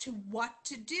as to what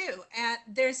to do. And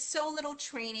there's so little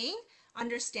training,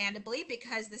 understandably,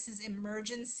 because this is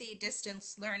emergency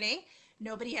distance learning.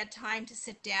 Nobody had time to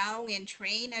sit down and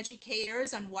train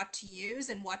educators on what to use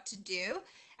and what to do.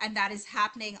 And that is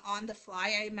happening on the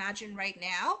fly, I imagine, right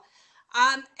now.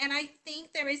 And I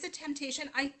think there is a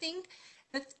temptation. I think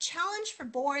the challenge for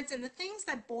boards, and the things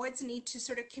that boards need to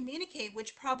sort of communicate,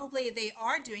 which probably they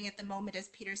are doing at the moment, as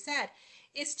Peter said,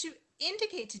 is to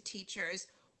indicate to teachers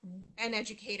and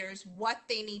educators what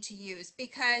they need to use,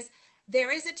 because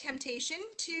there is a temptation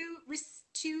to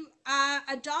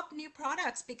adopt new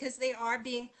products because they are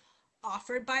being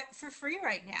offered for free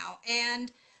right now.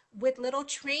 And with little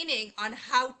training on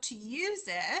how to use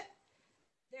it,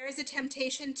 there is a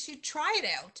temptation to try it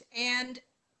out. And,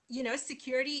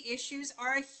 security issues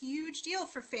are a huge deal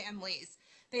for families.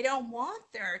 They don't want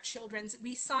their children's,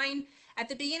 we sign at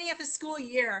the beginning of the school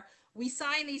year, we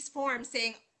sign these forms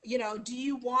saying, do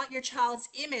you want your child's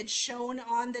image shown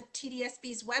on the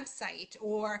TDSB's website?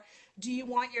 Or do you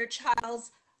want your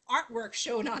child's artwork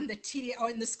shown on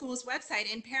the school's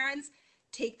website? And parents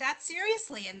take that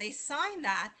seriously and they sign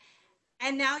that.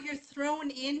 And now you're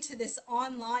thrown into this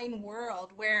online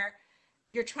world where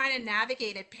you're trying to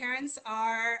navigate it. Parents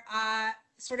are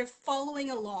sort of following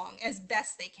along as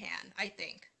best they can, I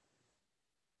think.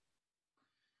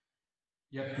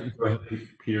 Yeah, go ahead,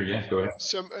 Peter. Yeah, go ahead.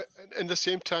 At the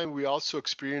same time, we also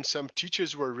experienced some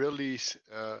teachers were really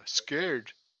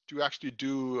scared to actually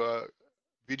do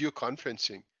video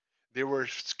conferencing. They were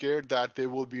scared that they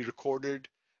will be recorded.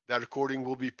 That recording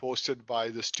will be posted by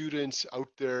the students out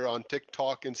there on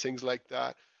TikTok and things like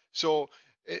that. So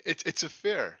it's a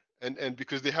fear, and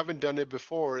because they haven't done it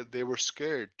before, they were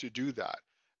scared to do that.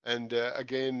 And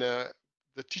again,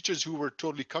 the teachers who were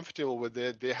totally comfortable with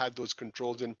it, they had those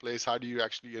controls in place. How do you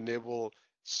actually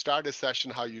start a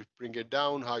session, how you bring it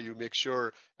down, how you make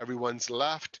sure everyone's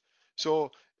left.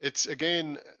 So it's,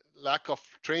 again, lack of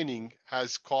training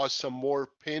has caused some more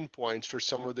pain points for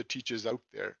some of the teachers out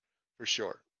there, for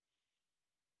sure.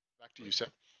 Back to you, Sam.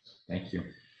 Thank you.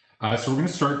 So we're going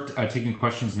to start taking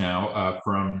questions now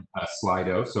from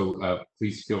Slido. So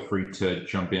please feel free to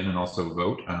jump in and also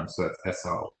vote. So that's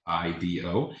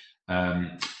SLIDO.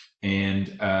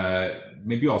 And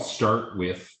maybe I'll start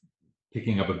with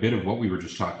picking up a bit of what we were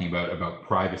just talking about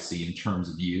privacy in terms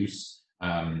of use.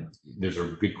 There's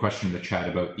a good question in the chat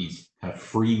about these kind of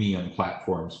freemium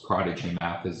platforms. Prodigy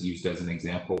Math is used as an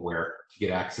example where to get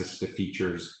access to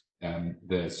features,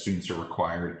 the students are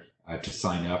required to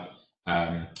sign up.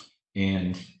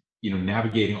 And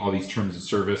navigating all these terms of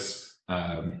service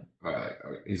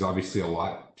is obviously a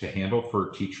lot to handle for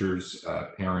teachers,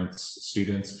 parents,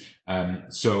 students.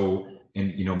 So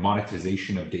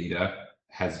monetization of data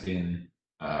has been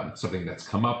something that's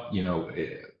come up.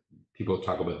 People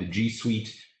talk about the G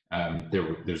Suite.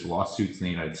 There's lawsuits in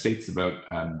the United States about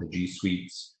the G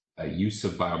Suite's use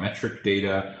of biometric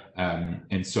data.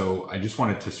 And so I just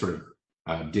wanted to sort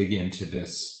of dig into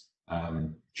this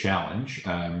challenge.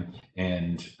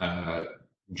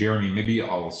 Jeremy, maybe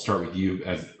I'll start with you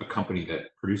as a company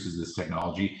that produces this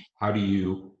technology. How do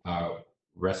you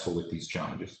wrestle with these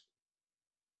challenges?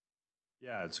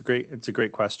 Yeah, it's a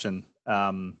great question.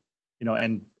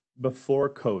 And before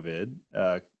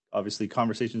COVID, obviously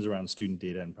conversations around student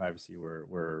data and privacy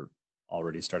were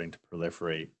already starting to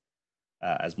proliferate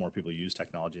as more people use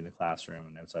technology in the classroom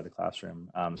and outside the classroom.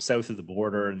 South of the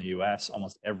border in the U.S.,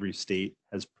 almost every state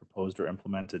has proposed or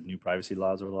implemented new privacy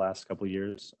laws over the last couple of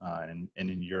years, and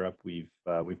in Europe, we've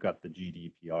got the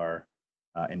GDPR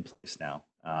in place now.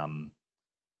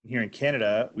 Here in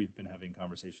Canada, we've been having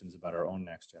conversations about our own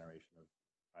next generation of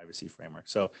privacy framework.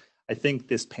 So I think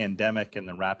this pandemic and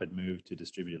the rapid move to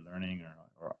distributed learning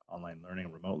or online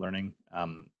learning, remote learning,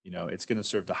 it's going to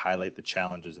serve to highlight the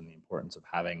challenges and the importance of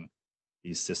having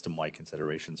these system-wide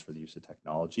considerations for the use of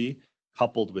technology,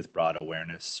 coupled with broad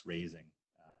awareness raising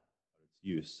its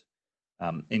use.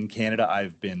 In Canada,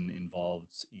 I've been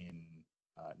involved in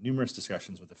numerous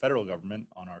discussions with the federal government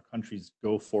on our country's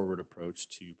go-forward approach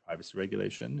to privacy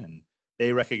regulation, and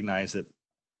they recognize that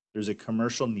there's a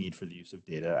commercial need for the use of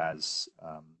data as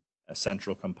a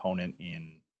central component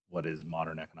in what is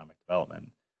modern economic development,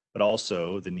 but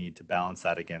also the need to balance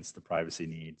that against the privacy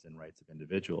needs and rights of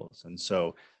individuals. And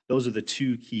so those are the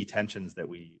two key tensions that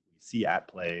we see at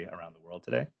play around the world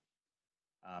today.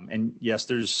 And yes,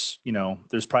 there's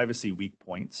privacy weak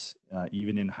points,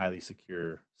 even in highly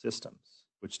secure systems,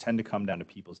 which tend to come down to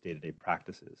people's day-to-day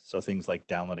practices. So things like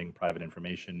downloading private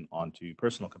information onto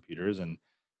personal computers and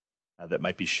that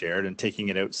might be shared and taking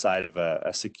it outside of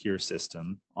a secure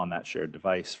system on that shared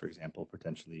device, for example,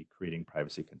 potentially creating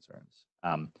privacy concerns.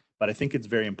 But I think it's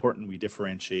very important we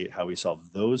differentiate how we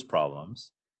solve those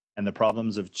problems and the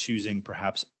problems of choosing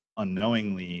perhaps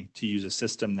unknowingly to use a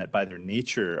system that by their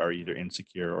nature are either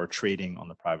insecure or trading on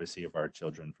the privacy of our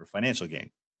children for financial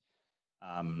gain.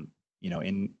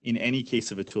 In any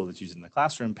case of a tool that's used in the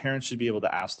classroom, parents should be able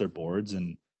to ask their boards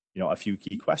and a few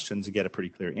key questions and get a pretty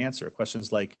clear answer.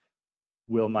 Questions like,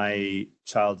 will my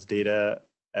child's data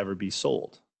ever be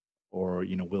sold? Or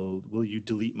will you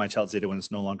delete my child's data when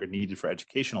it's no longer needed for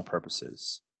educational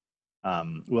purposes?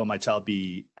 Will my child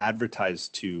be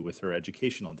advertised to with her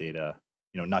educational data,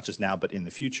 not just now, but in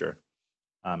the future?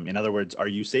 In other words, are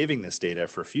you saving this data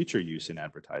for future use in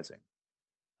advertising?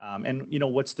 And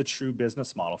what's the true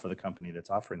business model for the company that's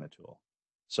offering the tool?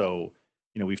 So,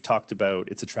 we've talked about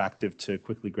it's attractive to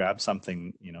quickly grab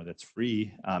something, that's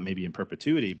free, maybe in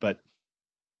perpetuity, but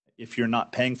if you're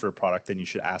not paying for a product, then you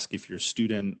should ask if your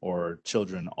student or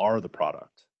children are the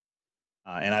product.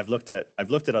 And I've looked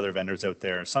at other vendors out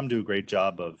there. Some do a great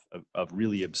job of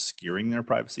really obscuring their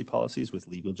privacy policies with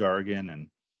legal jargon and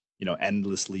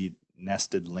endlessly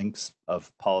nested links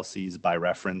of policies by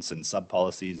reference and sub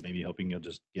policies, maybe hoping you'll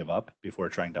just give up before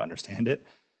trying to understand it.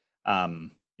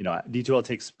 D2L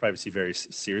takes privacy very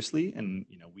seriously, and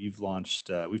we've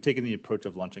taken the approach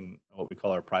of launching what we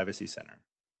call our privacy center.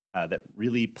 That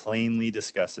really plainly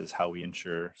discusses how we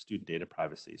ensure student data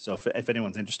privacy. So if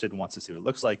anyone's interested and wants to see what it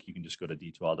looks like, you can just go to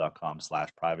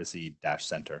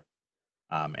d2l.com/privacy-center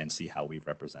and see how we've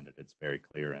represented it. It's very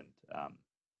clear. And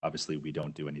obviously, we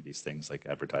don't do any of these things like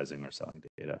advertising or selling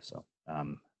data. So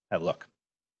have a look.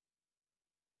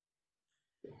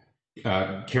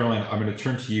 Caroline, I'm going to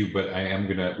turn to you, but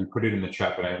we put it in the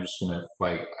chat, but I'm just going to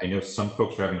flag, I know some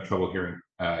folks are having trouble hearing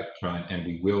Caroline, and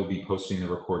we will be posting the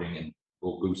recording and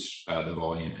we'll boost the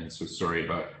volume. And so sorry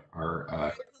about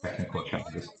our technical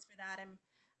challenges. For that.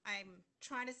 I'm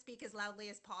trying to speak as loudly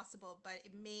as possible, but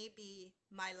it may be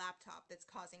my laptop that's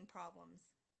causing problems.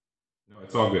 No,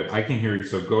 it's all good. I can hear you.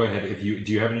 So go ahead. Do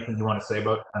you have anything you want to say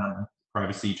about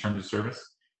privacy terms of service?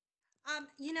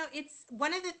 It's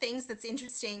one of the things that's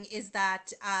interesting is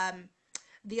that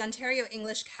the Ontario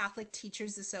English Catholic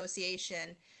Teachers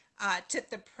Association took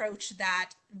the approach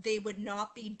that they would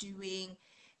not be doing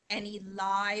any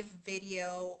live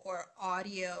video or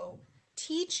audio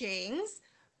teachings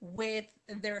with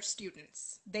their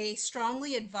students. They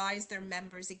strongly advise their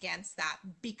members against that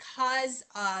because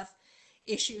of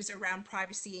issues around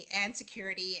privacy and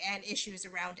security and issues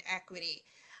around equity.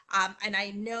 And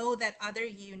I know that other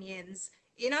unions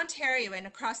in Ontario and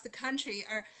across the country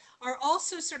are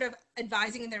also sort of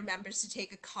advising their members to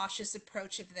take a cautious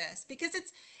approach of this because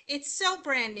it's so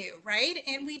brand new, right?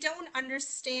 And we don't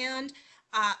understand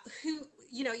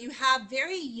you have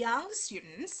very young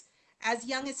students, as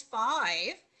young as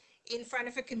 5, in front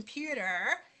of a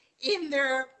computer in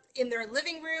their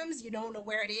living rooms. You don't know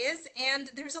where it is, and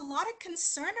there's a lot of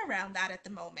concern around that at the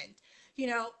moment.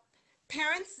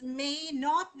 Parents may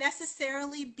not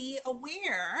necessarily be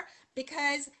aware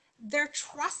because they're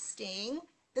trusting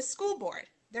the school board.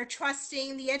 They're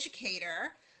trusting the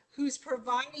educator who's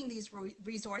providing these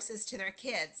resources to their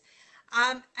kids.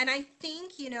 And I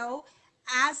think,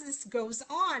 as this goes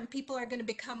on, people are going to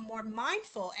become more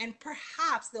mindful, and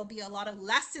perhaps there'll be a lot of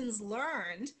lessons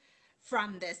learned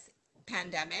from this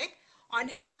pandemic on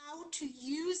how to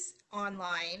use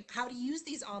online, how to use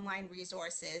these online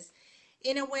resources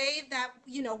in a way that,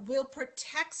 you know, will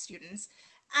protect students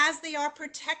as they are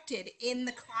protected in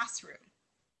the classroom.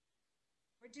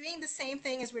 We're doing the same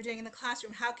thing as we're doing in the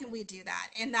classroom. How can we do that?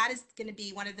 And that is going to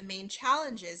be one of the main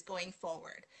challenges going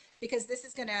forward, because this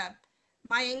is going to,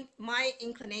 my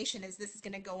inclination is this is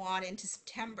going to go on into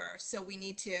September. So we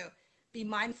need to be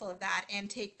mindful of that and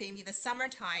take maybe the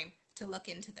summertime to look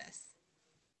into this.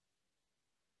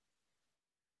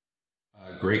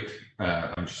 Great.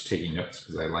 I'm just taking notes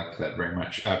because I liked that very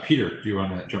much. Peter, do you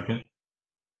want to jump in?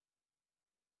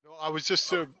 No, I was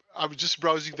just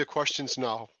browsing the questions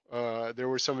now. There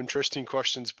were some interesting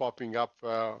questions popping up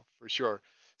for sure.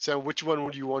 Sam, which one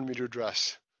would you want me to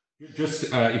address? Just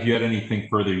if you had anything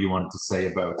further you wanted to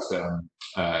say about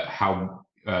how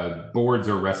boards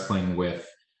are wrestling with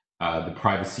the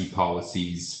privacy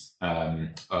policies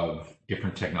of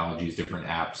different technologies, different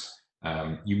apps.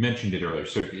 You mentioned it earlier,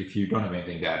 so if you don't have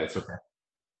anything to add, it's okay.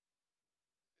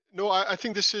 No, I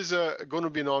think this is going to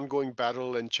be an ongoing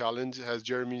battle and challenge, as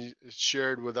Jeremy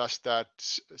shared with us, that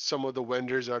some of the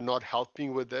vendors are not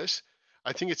helping with this.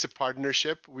 I think it's a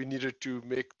partnership. We needed to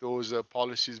make those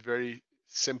policies very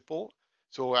simple,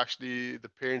 so actually the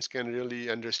parents can really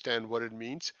understand what it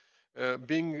means.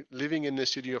 Living in the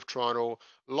city of Toronto,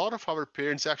 a lot of our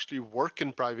parents actually work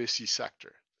in privacy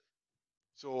sector.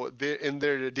 So they, in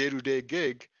their day-to-day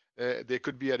gig, they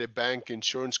could be at a bank,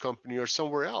 insurance company, or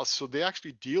somewhere else. So they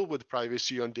actually deal with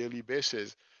privacy on a daily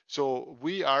basis. So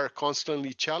we are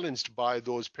constantly challenged by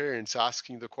those parents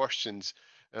asking the questions,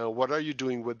 what are you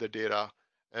doing with the data?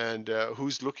 And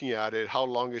who's looking at it, how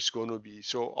long it's going to be.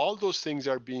 So all those things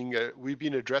are being, we've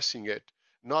been addressing it,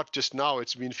 not just now,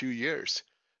 it's been a few years.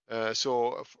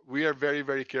 So we are very,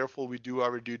 very careful. We do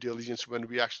our due diligence when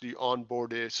we actually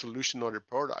onboard a solution or a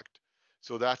product.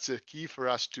 So that's a key for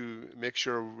us to make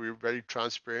sure we're very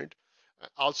transparent.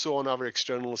 Also on our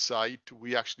external site,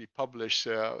 we actually publish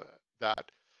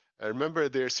that. Remember,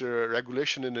 there's a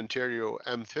regulation in Ontario,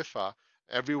 MFIFA.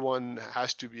 Everyone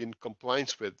has to be in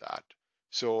compliance with that.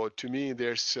 So to me,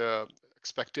 there's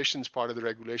expectations part of the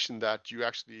regulation that you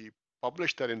actually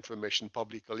publish that information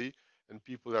publicly and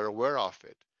people are aware of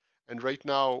it. And right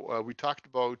now, we talked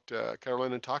about,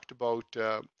 Carolina talked about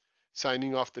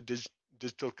signing off the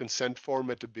digital consent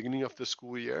form at the beginning of the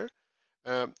school year.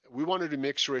 We wanted to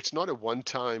make sure it's not a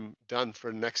one-time done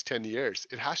for the next 10 years.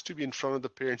 It has to be in front of the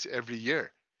parents every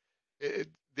year.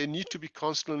 They need to be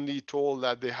constantly told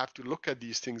that they have to look at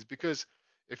these things, because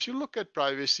if you look at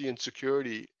privacy and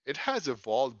security, it has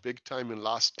evolved big time in the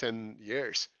last 10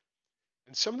 years.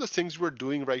 And some of the things we're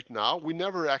doing right now, we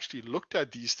never actually looked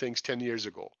at these things 10 years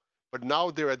ago, but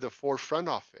now they're at the forefront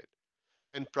of it.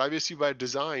 And privacy by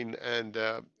design, and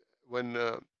when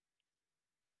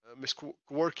Ms.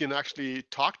 Kevorkian actually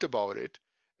talked about it,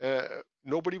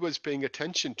 nobody was paying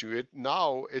attention to it.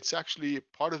 Now it's actually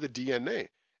part of the DNA.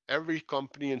 Every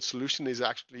company and solution is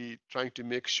actually trying to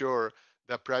make sure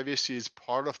that privacy is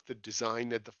part of the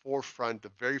design at the forefront,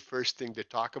 the very first thing they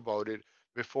talk about it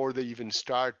before they even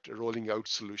start rolling out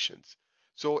solutions.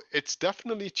 So it's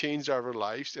definitely changed our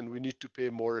lives, and we need to pay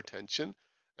more attention.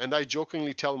 And I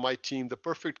jokingly tell my team, the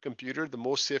perfect computer, the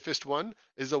most safest one,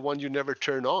 is the one you never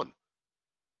turn on.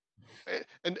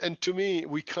 And to me,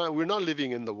 we're not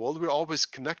living in the world, we're always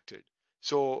connected.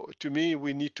 So to me,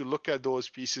 we need to look at those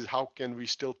pieces. How can we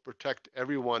still protect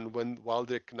everyone while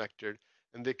they're connected,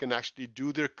 and they can actually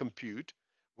do their compute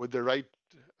with the right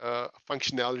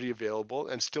functionality available,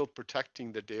 and still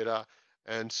protecting the data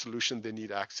and solution they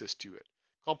need access to it.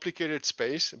 Complicated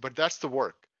space, but that's the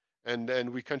work. And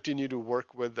we continue to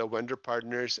work with the vendor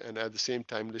partners, and at the same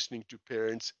time listening to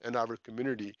parents and our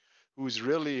community, who's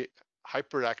really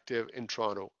hyperactive in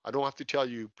Toronto. I don't have to tell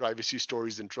you privacy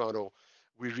stories in Toronto.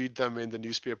 We read them in the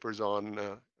newspapers on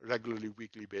a regularly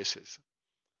weekly basis.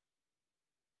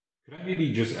 Could I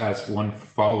maybe just ask one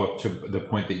follow-up to the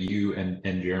point that you and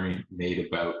Jeremy made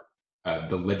about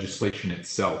the legislation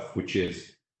itself, which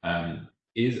is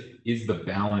the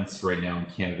balance right now in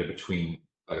Canada between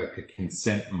a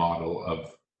consent model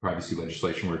of privacy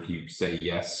legislation, where if you say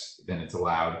yes, then it's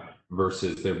allowed,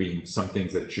 versus there being some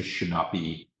things that just should not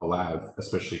be allowed,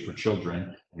 especially for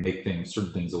children, and make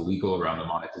certain things illegal around the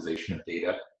monetization of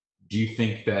data. Do you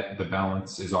think that the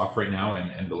balance is off right now,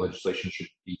 and the legislation should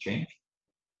be changed?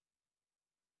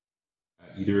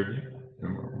 Either of you,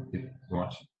 if you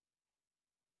want to.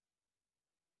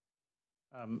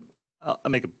 I'll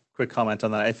make a quick comment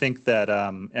on that. I think that,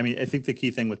 I mean, I think the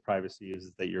key thing with privacy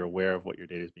is that you're aware of what your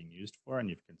data is being used for and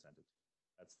you've consented.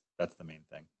 That's the main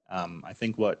thing. I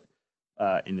think what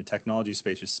in the technology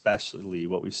space, especially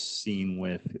what we've seen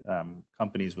with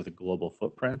companies with a global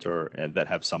footprint or that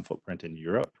have some footprint in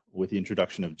Europe with the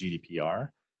introduction of GDPR,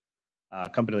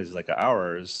 companies like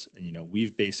ours, you know,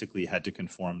 we've basically had to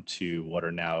conform to what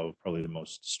are now probably the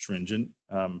most stringent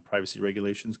privacy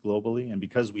regulations globally. And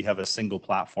because we have a single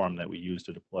platform that we use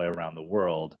to deploy around the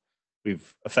world,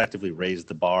 we've effectively raised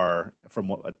the bar from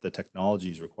what the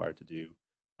technology is required to do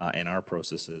in our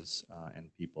processes and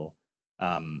people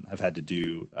have had to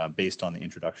do based on the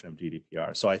introduction of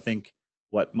GDPR. So I think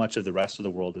what much of the rest of the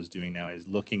world is doing now is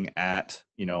looking at,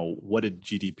 you know, what did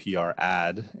GDPR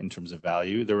add in terms of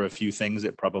value? There were a few things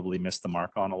that probably missed the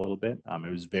mark on a little bit.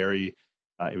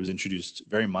 It was introduced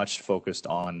very much focused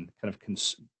on kind of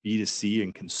B2C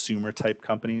and consumer type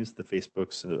companies, the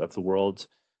Facebooks of the world,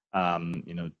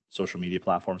 you know, social media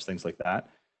platforms, things like that.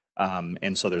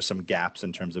 And so there's some gaps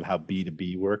in terms of how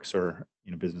B2B works, or,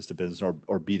 you know, business to business,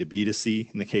 or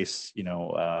B2B2C in the case, you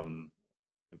know,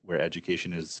 where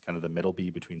education is kind of the middle B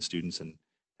between students and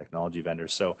technology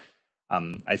vendors. So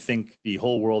I think the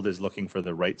whole world is looking for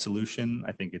the right solution.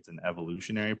 I think it's an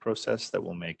evolutionary process that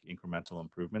will make incremental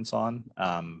improvements on.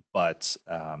 But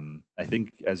I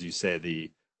think, as you say,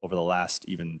 over the last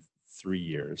even 3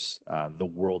 years, the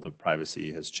world of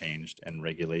privacy has changed, and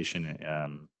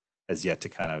regulation has yet to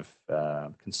kind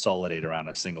of consolidate around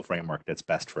a single framework that's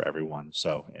best for everyone.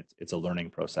 So it's a learning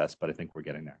process, but I think we're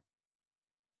getting there.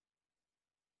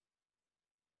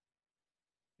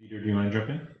 Peter, do you want to jump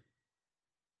in?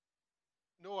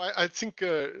 No, I think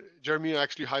Jeremy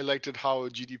actually highlighted how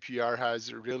GDPR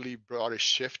has really brought a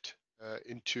shift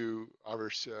into our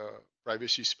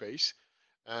privacy space.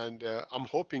 And I'm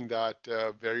hoping that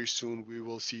very soon we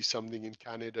will see something in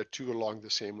Canada too along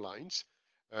the same lines.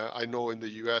 I know in the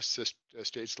US,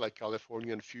 states like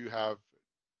California and few have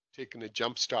taken a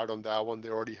jump start on that one. They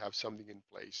already have something in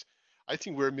place. I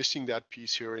think we're missing that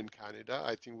piece here in Canada.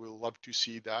 I think we'll love to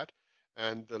see that.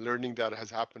 And the learning that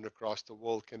has happened across the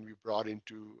world can be brought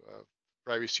into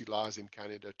privacy laws in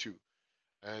Canada too.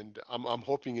 And I'm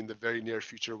hoping in the very near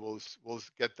future we'll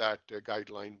get that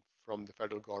guideline from the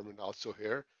federal government also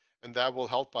here, and that will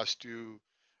help us to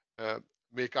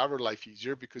make our life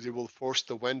easier, because it will force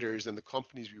the vendors and the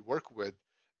companies we work with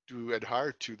to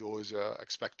adhere to those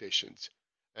expectations.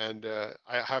 And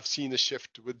I have seen a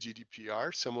shift with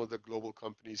GDPR. Some of the global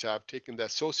companies have taken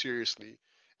that so seriously.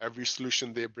 Every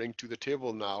solution they bring to the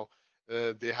table now,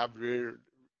 they have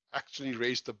actually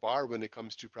raised the bar when it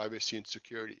comes to privacy and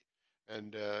security,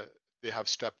 and they have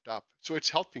stepped up. So it's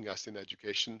helping us in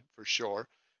education for sure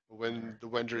when the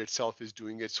vendor itself is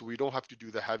doing it. So we don't have to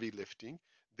do the heavy lifting.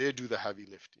 They do the heavy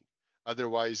lifting.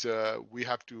 Otherwise, we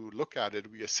have to look at it,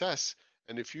 we assess,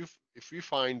 and if we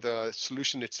find the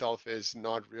solution itself is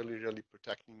not really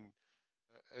protecting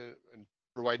and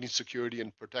providing security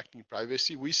and protecting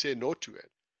privacy, we say no to it.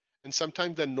 And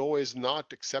sometimes the no is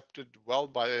not accepted well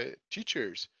by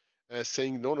teachers,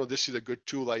 saying, no, this is a good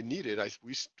tool, I need it.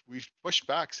 We push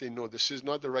back, say, no, this is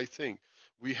not the right thing.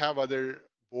 We have other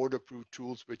board-approved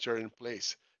tools which are in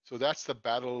place. So that's the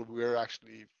battle we're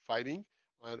actually fighting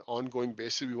on an ongoing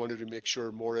basis. We wanted to make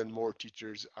sure more and more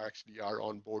teachers actually are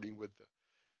onboarding with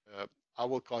the, I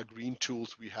will call green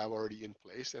tools we have already in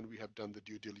place, and we have done the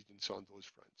due diligence on those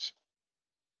fronts.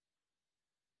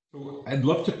 So I'd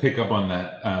love to pick up on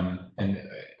that, and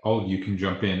all of you can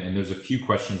jump in. And there's a few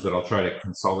questions that I'll try to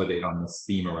consolidate on this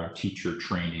theme around teacher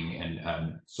training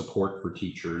and support for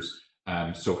teachers.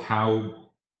 So how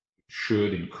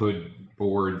should and could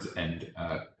boards and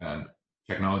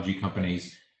technology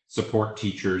companies support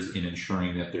teachers in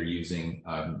ensuring that they're using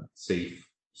safe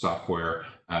software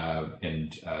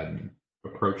and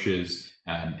approaches,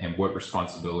 and what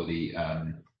responsibility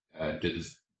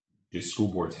do school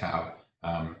boards have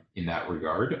in that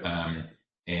regard?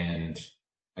 And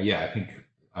yeah,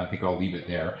 I think I'll leave it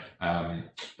there.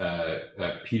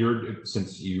 Peter,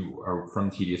 since you are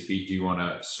from TDSB, do you want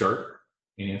to start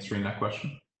in answering that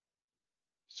question?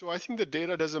 So I think the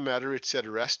data doesn't matter. It's at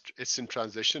rest, it's in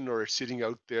transition, or it's sitting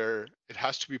out there. It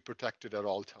has to be protected at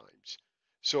all times.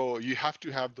 So you have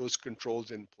to have those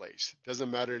controls in place. Doesn't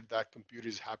matter if that computer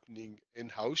is happening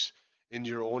in-house in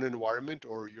your own environment,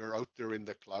 or you're out there in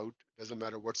the cloud. Doesn't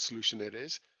matter what solution it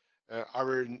is.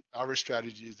 Our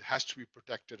strategy has to be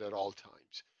protected at all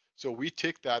times. So we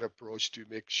take that approach to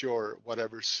make sure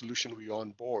whatever solution we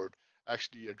onboard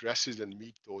actually addresses and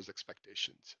meet those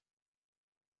expectations.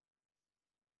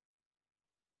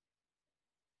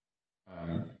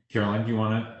 Caroline, do you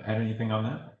want to add anything on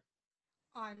that?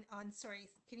 Sorry,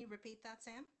 can you repeat that,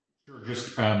 Sam? Sure.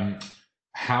 Just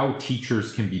how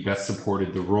teachers can be best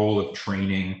supported, the role of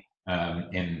training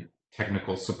and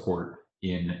technical support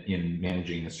in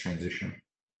managing this transition.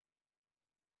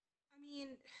 I mean,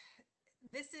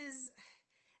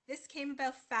 this came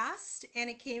about fast, and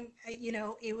it came,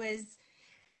 it was,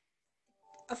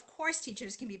 of course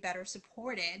teachers can be better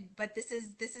supported, but this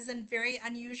is a very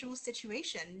unusual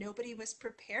situation. Nobody was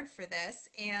prepared for this,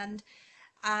 and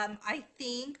I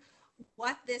think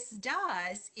what this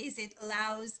does is it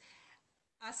allows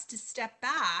us to step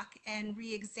back and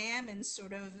re-examine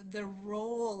sort of the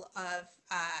role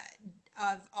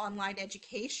of online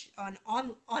education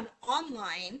on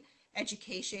online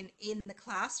education in the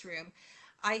classroom.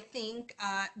 I think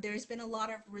there's been a lot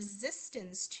of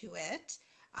resistance to it,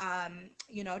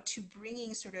 to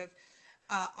bringing sort of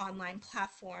online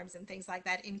platforms and things like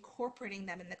that, incorporating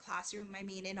them in the classroom. I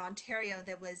mean, in Ontario,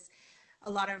 there was a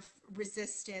lot of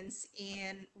resistance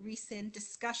in recent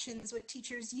discussions with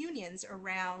teachers' unions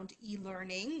around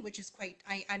e-learning, which is quite,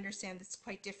 I understand that's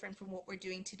quite different from what we're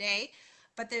doing today,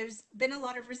 but there's been a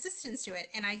lot of resistance to it.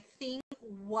 And I think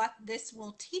what this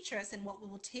will teach us and what we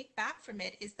will take back from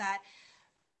it is that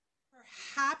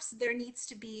perhaps there needs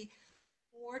to be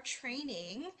more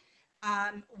training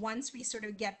once we sort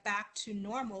of get back to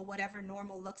normal, whatever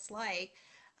normal looks like,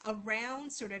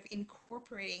 around sort of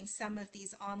incorporating some of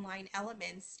these online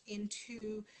elements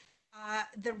into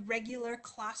the regular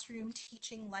classroom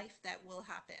teaching life that will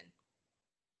happen.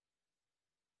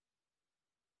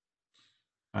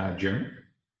 Jeremy?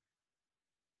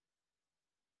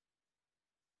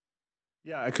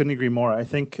 Yeah, I couldn't agree more. I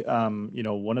think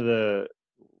one of the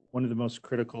most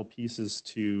critical pieces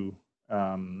to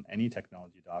any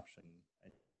technology adoption, I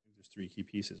think there's three key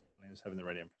pieces. One is having the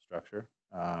right infrastructure,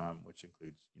 which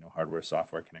includes hardware,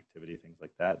 software, connectivity, things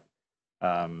like that.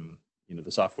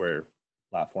 The software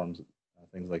platforms,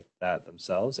 things like that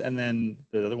themselves, and then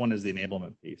the other one is the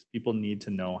enablement piece. People need to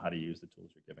know how to use the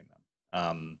tools you're giving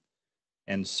them.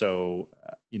 And so,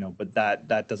 but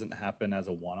that doesn't happen as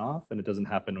a one-off, and it doesn't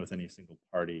happen with any single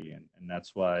party. And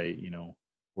that's why,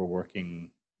 we're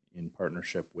working in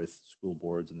partnership with school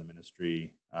boards and the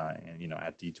ministry, and,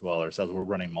 at D2L ourselves, we're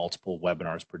running multiple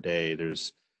webinars per day.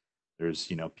 There's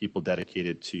people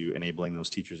dedicated to enabling those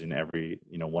teachers in every,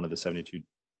 one of the 72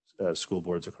 school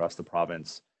boards across the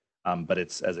province. But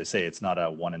it's, as I say, it's not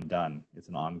a one and done. It's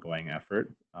an ongoing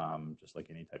effort, just like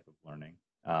any type of learning.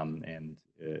 And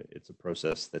it's a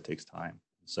process that takes time.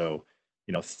 So,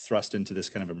 thrust into this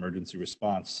kind of emergency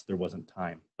response, there wasn't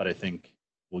time, but I think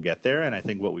we'll get there. And I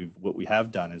think what we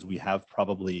have done is we have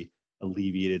probably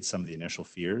alleviated some of the initial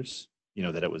fears,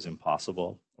 that it was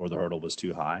impossible or the hurdle was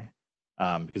too high,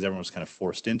 because everyone was kind of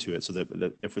forced into it. So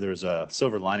that if there's a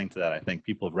silver lining to that, I think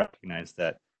people have recognized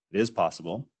that it is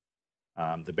possible.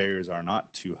 The barriers are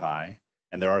not too high,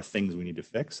 and there are things we need to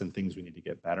fix and things we need to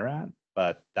get better at,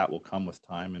 but that will come with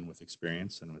time and with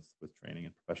experience and with training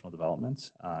and professional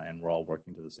development, and we're all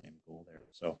working to the same goal there.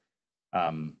 So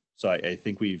I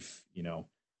think we've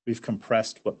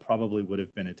compressed what probably would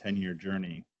have been a 10-year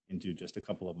journey into just a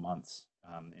couple of months,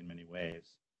 in many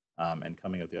ways, and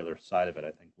coming out the other side of it,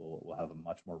 I think we'll have a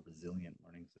much more resilient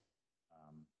learning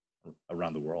system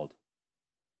around the world.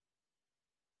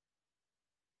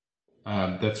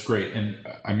 That's great. And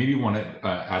I maybe want to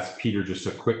ask Peter just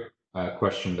a quick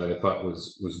question that I thought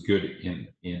was good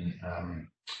in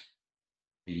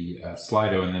the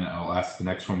Slido, and then I'll ask the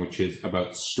next one, which is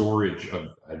about storage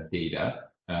of data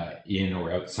in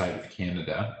or outside of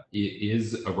Canada.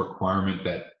 Is a requirement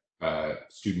that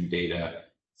student data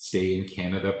stay in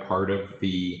Canada part of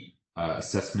the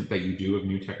assessment that you do of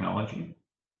new technology?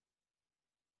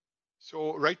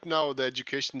 So right now, the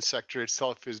education sector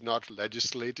itself is not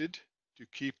legislated to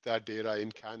keep that data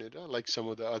in Canada like some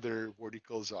of the other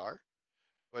verticals are.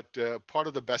 But part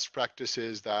of the best practice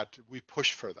is that we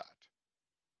push for that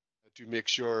to make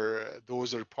sure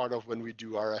those are part of when we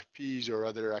do RFPs or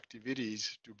other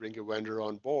activities to bring a vendor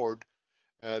on board.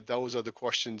 Those are the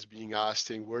questions being asked,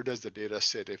 saying, where does the data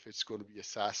sit if it's going to be a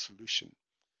SaaS solution?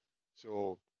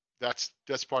 So that's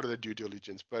part of the due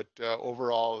diligence. But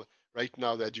overall, right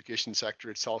now, the education sector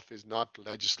itself is not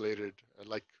legislated.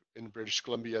 Like in British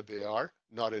Columbia, they are,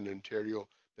 not in Ontario.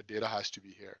 The data has to be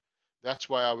here. That's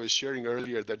why I was sharing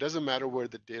earlier that doesn't matter where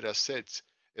the data sits,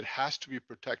 it has to be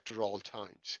protected at all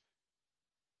times.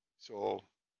 So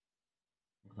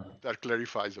that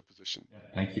clarifies the position. Yeah,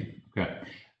 thank you. Okay.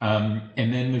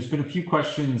 And then there's been a few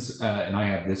questions, and I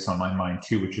have this on my mind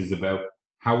too, which is about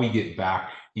how we get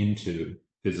back into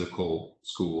physical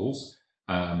schools.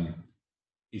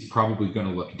 Is probably going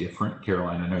to look different.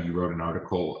 Caroline, I know you wrote an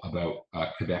article about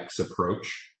Quebec's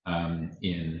approach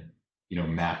in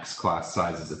max class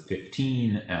sizes of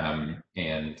 15,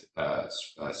 and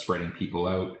spreading people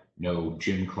out, no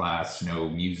gym class, no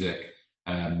music.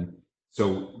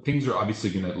 So things are obviously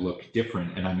going to look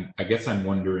different. And I guess I'm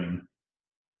wondering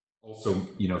also,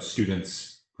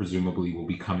 students presumably will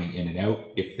be coming in and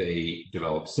out if they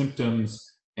develop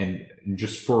symptoms. And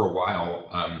just for a while,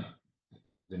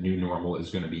 the new normal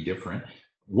is going to be different.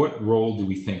 What role do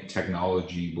we think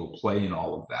technology will play in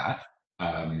all of that,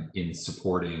 in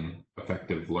supporting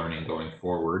effective learning going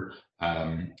forward?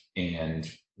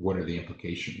 And what are the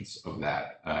implications of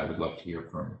that? I would love to hear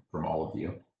from all of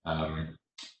you.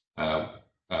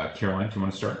 Caroline, do you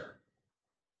want to start?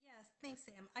 Yes, thanks,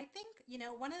 Sam. I think,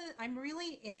 I'm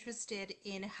really interested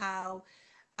in how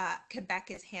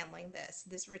Quebec is handling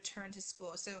this return to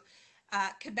school. So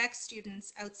Quebec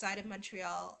students outside of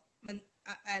Montreal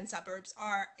and suburbs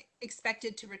are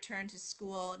expected to return to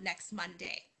school next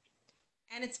Monday.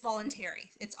 And it's voluntary,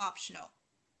 it's optional.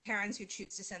 Parents who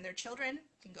choose to send their children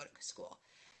can go to school.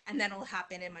 And then it'll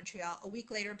happen in Montreal a week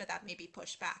later, but that may be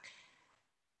pushed back.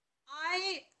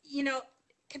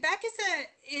 Quebec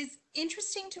is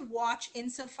interesting to watch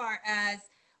insofar as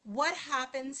what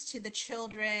happens to the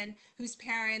children whose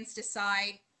parents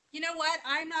decide, you know what,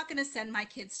 I'm not going to send my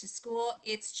kids to school.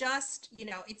 It's just,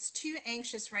 it's too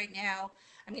anxious right now.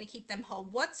 I'm going to keep them home.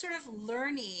 What sort of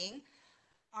learning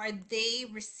are they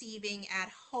receiving at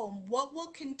home? What will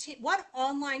continue? What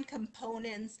online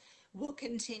components will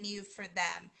continue for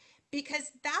them?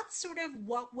 Because that's sort of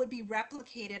what would be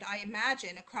replicated, I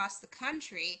imagine, across the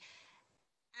country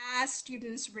as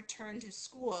students return to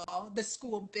school, the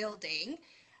school building,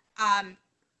 um,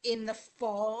 in the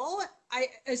fall, I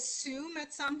assume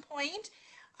at some point.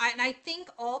 And I think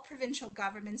all provincial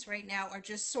governments right now are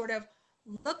just sort of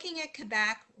looking at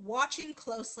Quebec, watching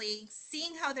closely,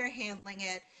 seeing how they're handling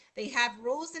it. They have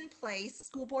rules in place.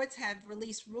 School boards have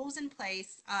released rules in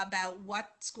place about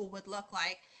what school would look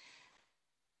like.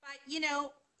 But,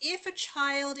 if a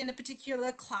child in a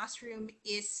particular classroom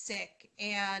is sick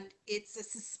and it's a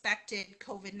suspected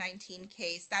COVID-19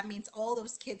 case, that means all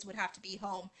those kids would have to be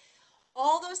home.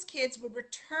 All those kids would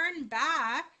return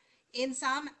back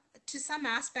to some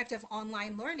aspect of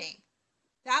online learning.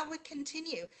 That would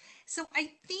continue. So I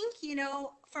think,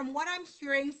 from what I'm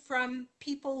hearing from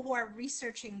people who are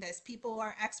researching this, people who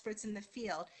are experts in the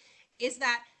field, is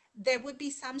that there would be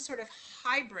some sort of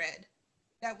hybrid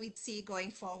that we'd see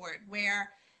going forward, where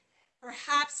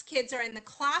perhaps kids are in the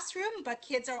classroom, but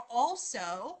kids are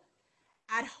also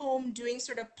at home doing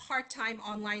sort of part-time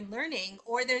online learning,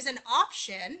 or there's an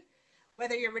option,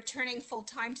 whether you're returning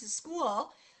full-time to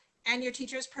school and your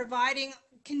teacher is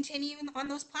continuing on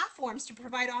those platforms to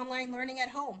provide online learning at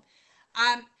home.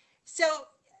 So,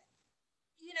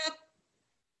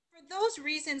 for those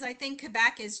reasons, I think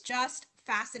Quebec is just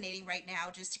fascinating right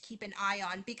now just to keep an eye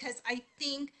on, because I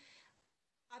think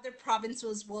other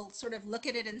provinces will sort of look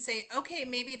at it and say, okay,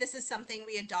 maybe this is something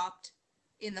we adopt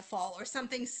in the fall, or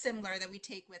something similar that we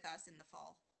take with us in the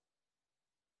fall.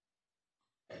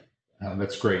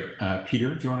 That's great.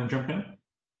 Peter, do you want to jump in?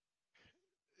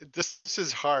 This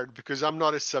is hard because I'm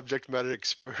not a subject matter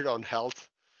expert on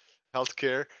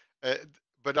healthcare,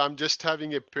 but I'm just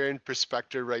having a parent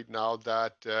perspective right now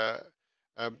that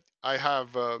I have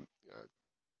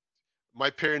my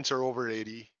parents are over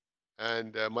 80,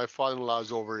 and my father-in-law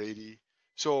is over 80.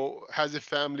 So as a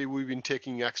family, we've been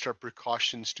taking extra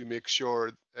precautions to make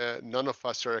sure none of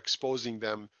us are exposing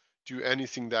them to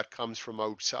anything that comes from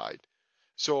outside.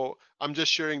 So I'm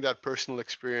just sharing that personal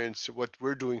experience, what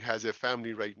we're doing as a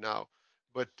family right now.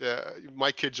 But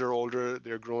my kids are older,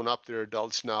 they're grown up, they're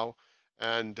adults now.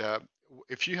 And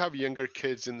if you have younger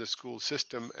kids in the school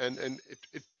system, and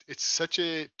it's such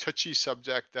a touchy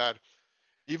subject that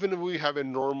even if we have a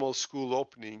normal school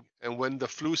opening, and when the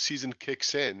flu season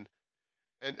kicks in,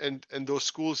 and those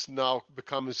schools now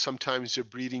become sometimes a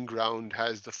breeding ground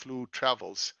as the flu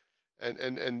travels,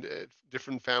 and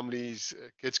different families,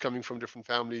 kids coming from different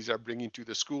families are bringing to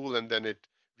the school, and then it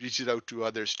reaches out to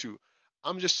others too.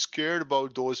 I'm just scared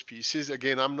about those pieces.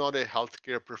 Again, I'm not a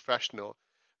healthcare professional.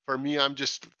 For me, I'm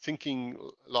just thinking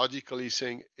logically,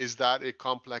 saying, is that a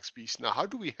complex piece? Now, how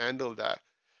do we handle that?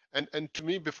 And to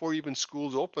me, before even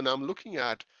schools open, I'm looking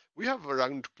at, we have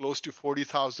around close to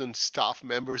 40,000 staff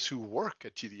members who work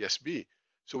at TDSB.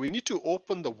 So we need to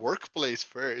open the workplace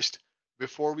first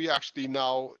before we actually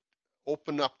now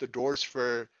open up the doors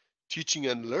for teaching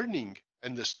and learning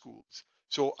in the schools.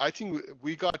 So I think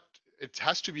it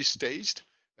has to be staged,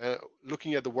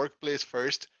 looking at the workplace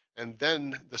first, and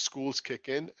then the schools kick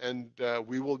in, and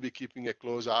we will be keeping a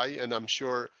close eye. And I'm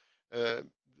sure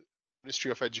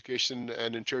Ministry of Education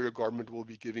and Interior Government will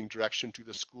be giving direction to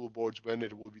the school boards when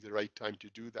it will be the right time to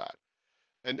do that.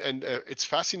 And it's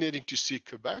fascinating to see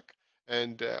Quebec.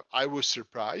 And I was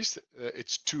surprised.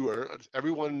 It's too early.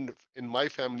 Everyone in my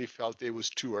family felt it was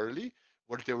too early,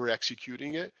 what they were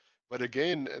executing it. But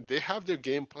again, they have their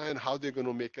game plan, how they're going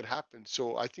to make it happen.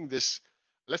 So I think this,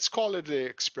 let's call it an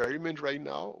experiment right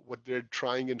now, what they're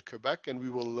trying in Quebec, and we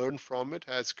will learn from it,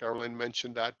 as Caroline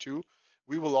mentioned that too.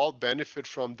 We will all benefit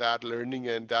from that learning,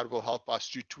 and that will help us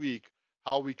to tweak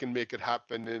how we can make it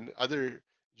happen in other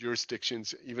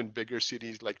jurisdictions, even bigger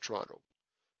cities like Toronto.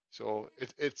 So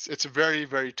it's very,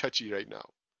 very touchy right now.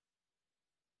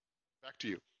 Back to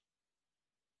you.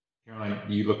 Caroline,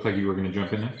 you look like you were going to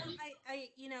jump in there.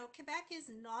 Quebec is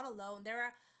not alone. There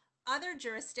are other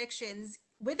jurisdictions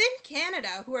within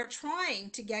Canada who are trying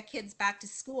to get kids back to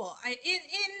school.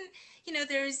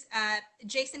 There's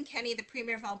Jason Kenney, the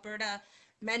Premier of Alberta,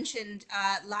 mentioned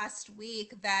last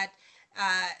week that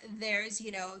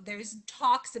there's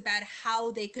talks about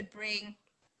how they could bring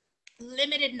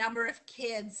limited number of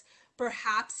kids,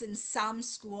 perhaps in some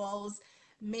schools.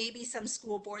 Maybe some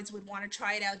school boards would want to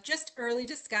try it out. Just early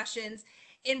discussions.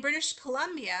 In British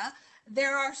Columbia,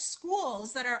 there are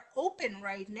schools that are open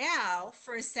right now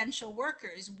for essential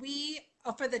workers.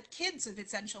 For the kids of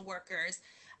essential workers.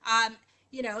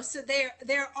 So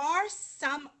there are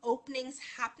some openings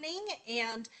happening,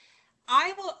 and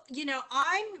I'm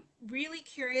really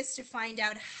curious to find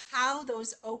out how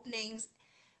those openings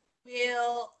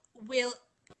will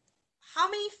how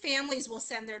many families will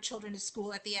send their children to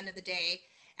school at the end of the day,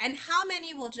 and how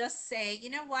many will just say, you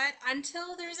know what,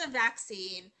 until there's a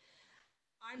vaccine,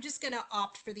 I'm just going to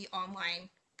opt for the online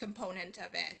component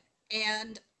of it.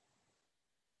 And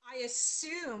I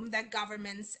assume that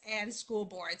governments and school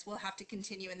boards will have to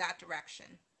continue in that direction.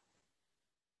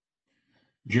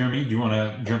 Jeremy, do you want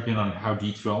to jump in on how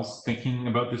D2L's thinking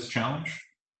about this challenge?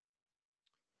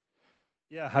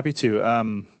 Yeah, happy to.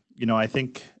 I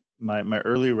think my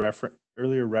earlier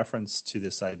reference to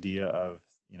this idea of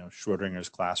Schrodinger's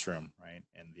classroom, right,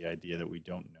 and the idea that we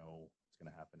don't know what's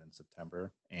going to happen in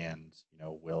September, and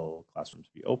will classrooms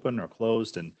be open or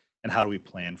closed, and how do we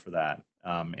plan for that,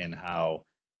 and how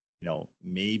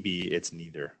maybe it's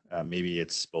neither, maybe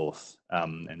it's both,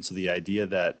 and so the idea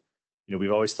that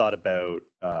we've always thought about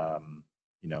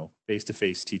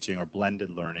face-to-face teaching or blended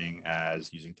learning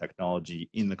as using technology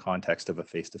in the context of a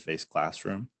face-to-face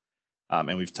classroom.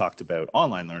 And we've talked about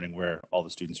online learning where all the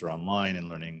students are online and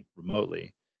learning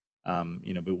remotely.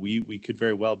 But we could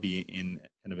very well be in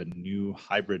kind of a new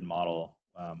hybrid model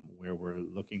where we're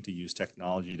looking to use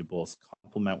technology to both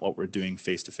complement what we're doing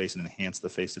face-to-face and enhance the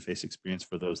face-to-face experience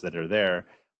for those that are there,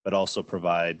 but also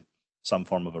provide some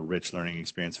form of a rich learning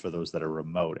experience for those that are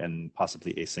remote and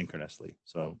possibly asynchronously,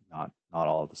 so not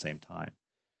all at the same time.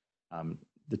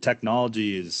 The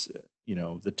technology is,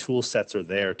 the tool sets are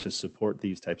there to support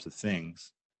these types of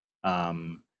things,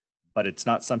 but it's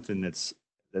not something that's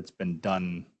been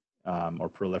done or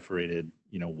proliferated,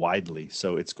 widely.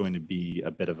 So it's going to be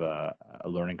a bit of a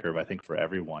learning curve, I think, for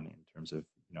everyone in terms of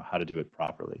how to do it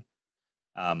properly.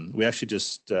 We actually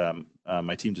just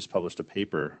my team just published a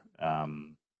paper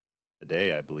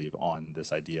today, I believe, on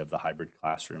this idea of the hybrid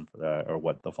classroom or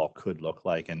what the fall could look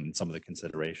like and some of the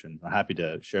considerations. I'm happy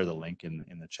to share the link in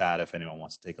the chat if anyone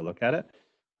wants to take a look at it.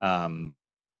 Exploration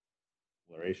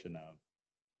of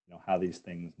how these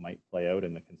things might play out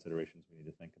and the considerations we need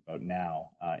to think about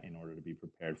now in order to be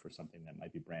prepared for something that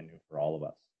might be brand new for all of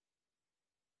us.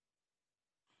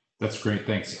 That's great,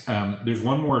 thanks. There's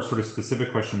one more sort of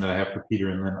specific question that I have for Peter,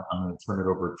 and then I'm going to turn it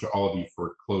over to all of you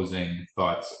for closing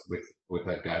thoughts with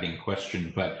that guiding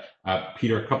question. But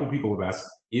Peter, a couple people have asked,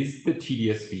 is the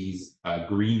TDSB's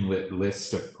greenlit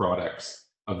list of products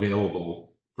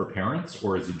available for parents,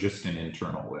 or is it just an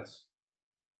internal list?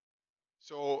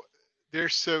 So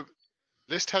there's a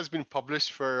list has been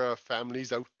published for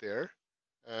families out there,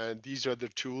 and these are the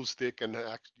tools they can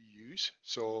actually use.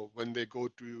 So when they go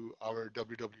to our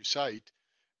www site,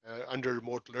 under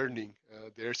remote learning,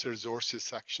 there's a resources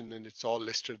section, and it's all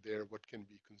listed there, what can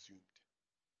be consumed.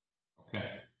 Okay,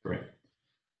 great.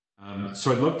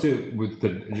 So I'd love to, with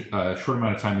the short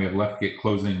amount of time we have left, get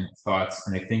closing thoughts.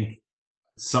 And I think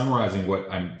summarizing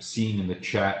what I'm seeing in the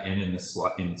chat and in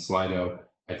Slido,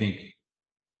 I think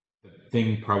the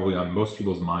thing probably on most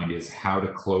people's mind is how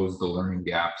to close the learning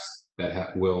gaps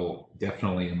that will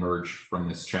definitely emerge from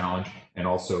this challenge, and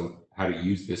also how to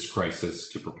use this crisis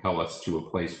to propel us to a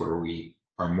place where we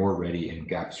are more ready and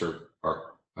gaps are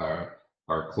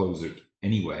closed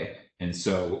anyway. And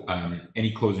so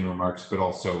any closing remarks, but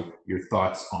also your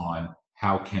thoughts on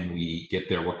how can we get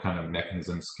there? What kind of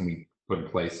mechanisms can we put in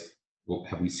place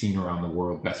have we seen around the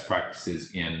world best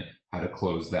practices in how to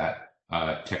close that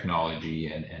technology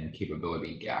and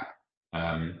capability gap?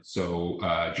 So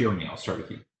Jeremy, I'll start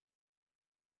with you.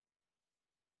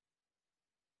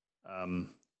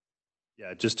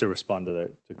 Yeah, just to respond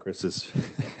to Chris's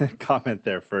comment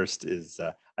there first is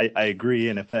I agree,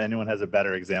 and if anyone has a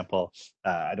better example,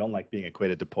 I don't like being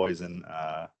equated to poison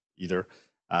either,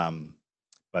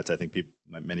 but I think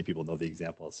many people know the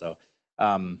example. So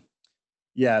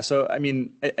yeah, so I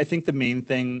mean, I think the main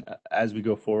thing as we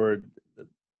go forward,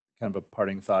 kind of a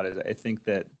parting thought is I think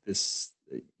that this,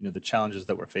 the challenges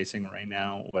that we're facing right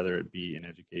now, whether it be in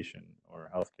education or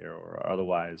healthcare or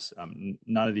otherwise,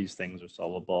 none of these things are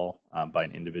solvable by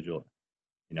an individual,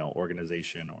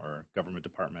 organization or government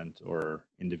department or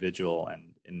individual.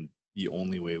 And the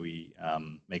only way we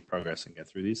make progress and get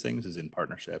through these things is in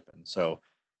partnership. And so,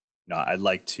 I'd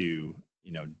like to,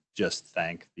 just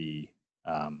thank the,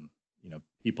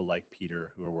 people like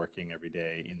Peter who are working every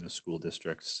day in the school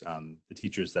districts, the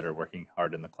teachers that are working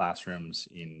hard in the classrooms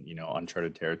in,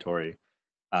 uncharted territory.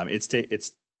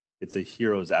 It's a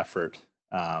hero's effort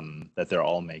that they're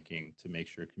all making to make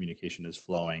sure communication is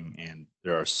flowing, and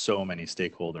there are so many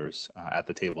stakeholders at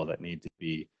the table that need to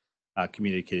be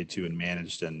communicated to and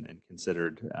managed and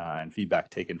considered, and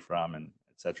feedback taken from, and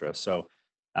et cetera. So,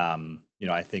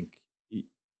 I think,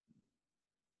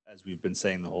 as we've been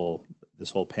saying this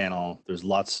whole panel, there's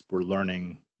lots we're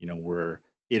learning. We're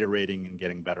iterating and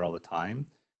getting better all the time,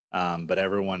 but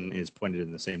everyone is pointed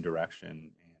in the same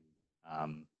direction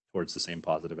and towards the same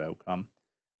positive outcome.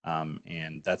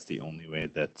 And that's the only way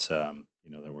that that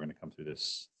we're going to come through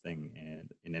this thing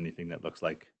and in anything that looks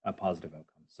like a positive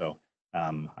outcome. So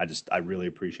I really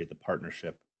appreciate the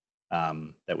partnership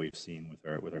that we've seen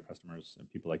with our customers and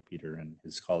people like Peter and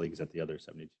his colleagues at the other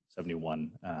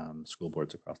 71 school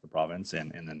boards across the province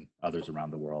and then others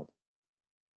around the world.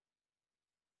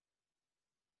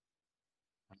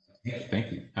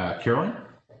 Thank you. Caroline?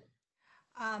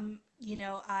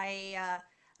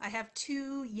 I have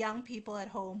two young people at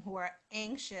home who are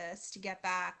anxious to get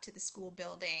back to the school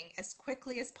building as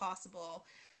quickly as possible,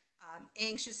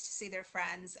 anxious to see their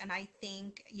friends. And I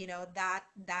think,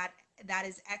 that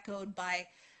is echoed by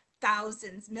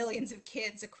thousands, millions of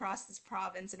kids across this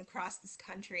province and across this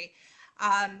country.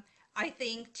 I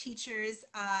think teachers,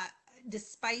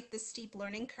 despite the steep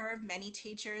learning curve, many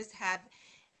teachers have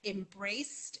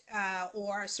embraced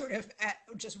or sort of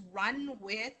just run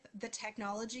with the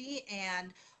technology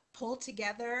and pull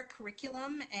together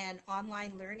curriculum and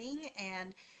online learning.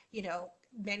 And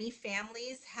many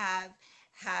families have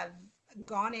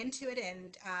gone into it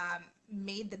and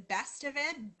made the best of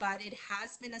it, but it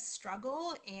has been a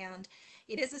struggle, and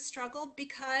it is a struggle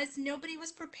because nobody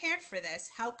was prepared for this.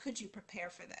 How could you prepare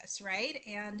for this, right?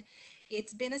 And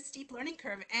it's been a steep learning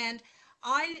curve, and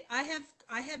I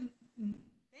have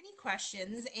many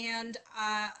questions and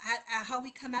how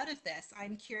we come out of this.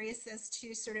 I'm curious as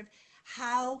to sort of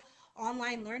how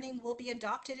online learning will be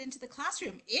adopted into the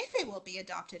classroom, if it will be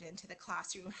adopted into the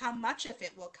classroom, how much of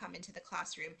it will come into the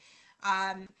classroom,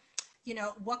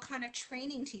 what kind of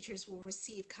training teachers will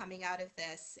receive coming out of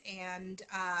this, and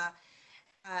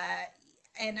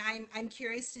I'm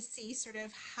curious to see sort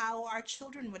of how our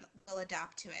children will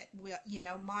adapt to it.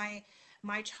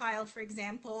 My child, for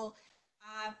example,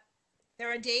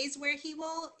 there are days where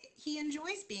he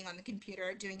enjoys being on the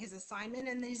computer doing his assignment,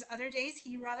 and these other days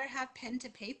he'd rather have pen to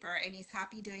paper, and he's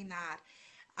happy doing that.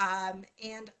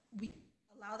 And we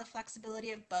allow the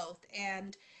flexibility of both.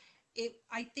 And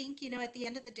I think, at the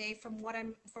end of the day,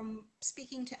 from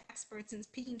speaking to experts and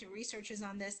speaking to researchers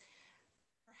on this,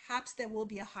 perhaps there will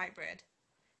be a hybrid.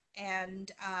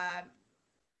 And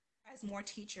as more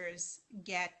teachers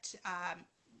get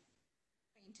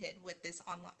acquainted with these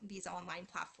online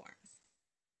platforms.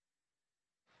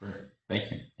 Great.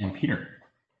 Thank you. And Peter?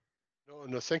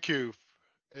 No, thank you.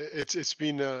 It's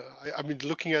been, I mean,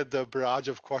 looking at the barrage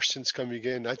of questions coming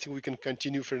in, I think we can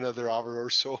continue for another hour or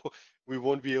so. We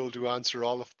won't be able to answer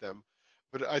all of them.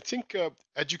 But I think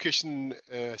education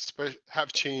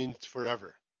have changed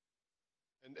forever.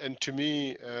 And to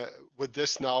me, with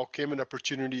this now came an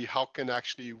opportunity, how can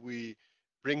actually we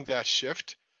bring that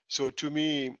shift? So to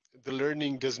me, the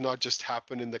learning does not just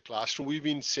happen in the classroom. We've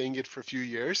been saying it for a few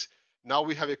years. Now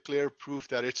we have a clear proof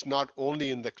that it's not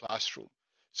only in the classroom.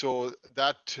 So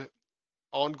that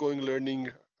ongoing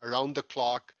learning around the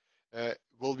clock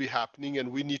will be happening,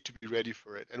 and we need to be ready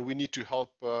for it. And we need to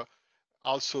help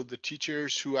also the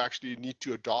teachers who actually need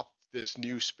to adopt this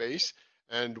new space,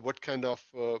 and what kind of,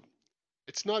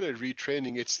 it's not a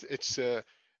retraining, it's a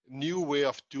new way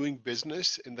of doing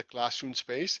business in the classroom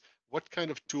space. What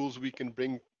kind of tools we can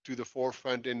bring to the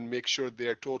forefront and make sure they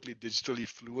are totally digitally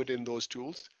fluent in those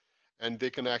tools. And they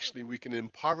can actually, we can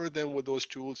empower them with those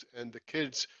tools. And the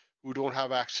kids who don't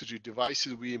have access to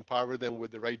devices, we empower them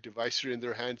with the right devices in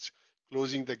their hands,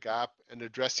 closing the gap and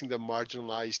addressing the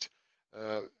marginalized,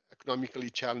 economically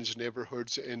challenged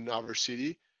neighborhoods in our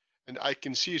city. And I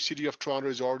can see City of Toronto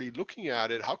is already looking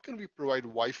at it. How can we provide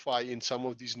Wi-Fi in some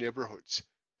of these neighborhoods,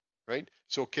 right?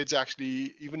 So kids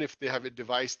actually, even if they have a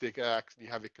device, they can actually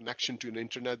have a connection to an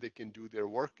internet, they can do their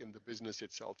work and the business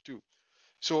itself too.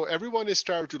 So everyone is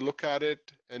starting to look at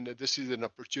it, and this is an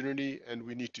opportunity, and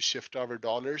we need to shift our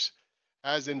dollars.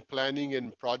 As in planning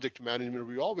and project management,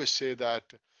 we always say that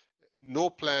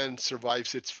no plan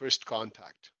survives its first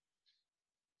contact.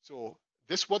 So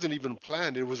this wasn't even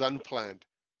planned, it was unplanned.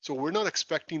 So we're not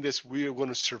expecting this, we're going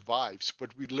to survive,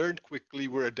 but we learned quickly,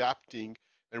 we're adapting,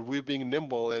 and we're being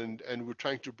nimble, and we're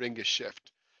trying to bring a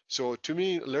shift. So to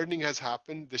me, learning has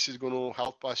happened. This is going to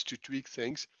help us to tweak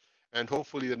things. And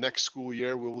hopefully the next school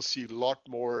year, we will see a lot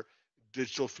more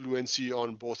digital fluency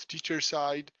on both teacher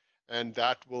side, and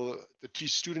that will, the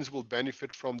students will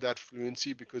benefit from that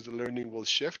fluency because the learning will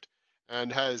shift.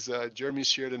 And has Jeremy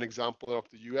shared an example of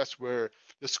the US where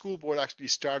the school board actually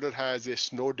started as a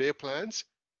snow day plans,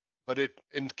 but it,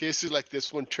 in cases like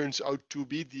this one, turns out to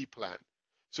be the plan.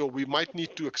 So we might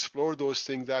need to explore those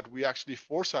things that we actually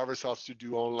force ourselves to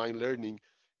do online learning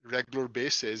regular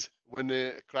basis. When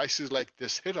a crisis like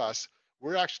this hit us,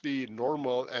 we're actually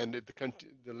normal, and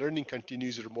the learning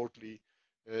continues remotely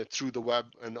through the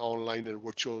web, and online and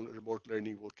virtual remote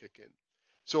learning will kick in.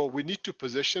 So we need to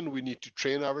position, we need to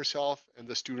train ourselves, and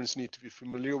the students need to be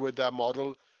familiar with that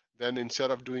model. Then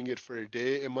instead of doing it for a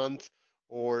day, a month,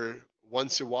 or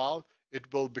once a while,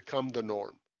 it will become the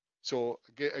norm. So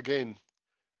again,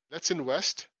 let's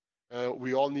invest.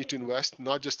 We all need to invest,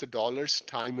 not just the dollars,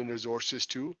 time and resources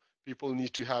too. People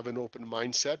need to have an open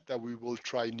mindset that we will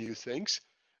try new things.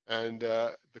 And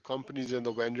the companies and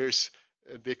the vendors,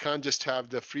 they can't just have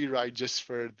the free ride just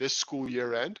for this school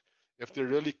year end. If they're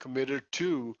really committed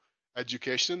to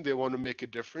education, they want to make a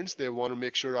difference. They want to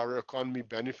make sure our economy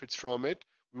benefits from it.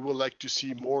 We would like to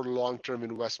see more long-term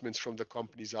investments from the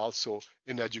companies also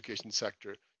in the education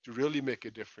sector to really make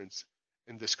a difference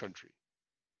in this country.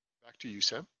 Back to you,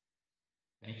 Sam.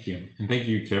 Thank you. And thank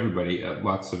you to everybody.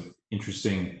 Lots of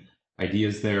interesting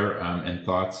ideas there and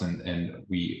thoughts, and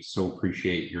we so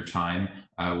appreciate your time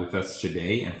with us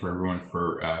today, and for everyone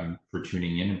for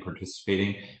tuning in and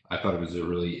participating. I thought it was a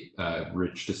really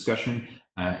rich discussion,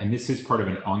 and this is part of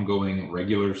an ongoing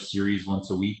regular series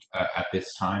once a week at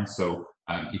this time. So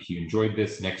if you enjoyed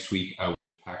this, next week we'll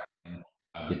tackle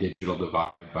the digital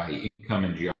divide by income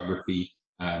and geography.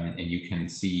 And you can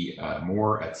see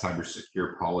more at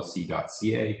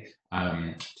cybersecurepolicy.ca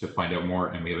to find out more.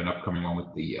 And we have an upcoming one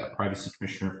with the Privacy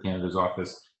Commissioner of Canada's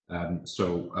office.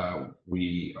 So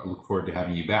we look forward to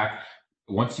having you back.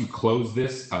 Once you close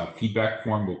this, feedback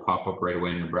form will pop up right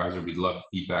away in your browser. We'd love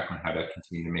feedback on how to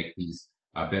continue to make these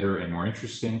better and more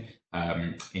interesting.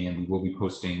 And we will be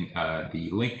posting the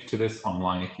link to this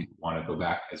online if you want to go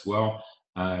back as well.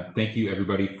 Thank you,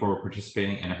 everybody, for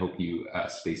participating, and I hope you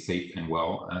stay safe and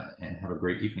well and have a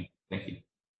great evening. Thank you.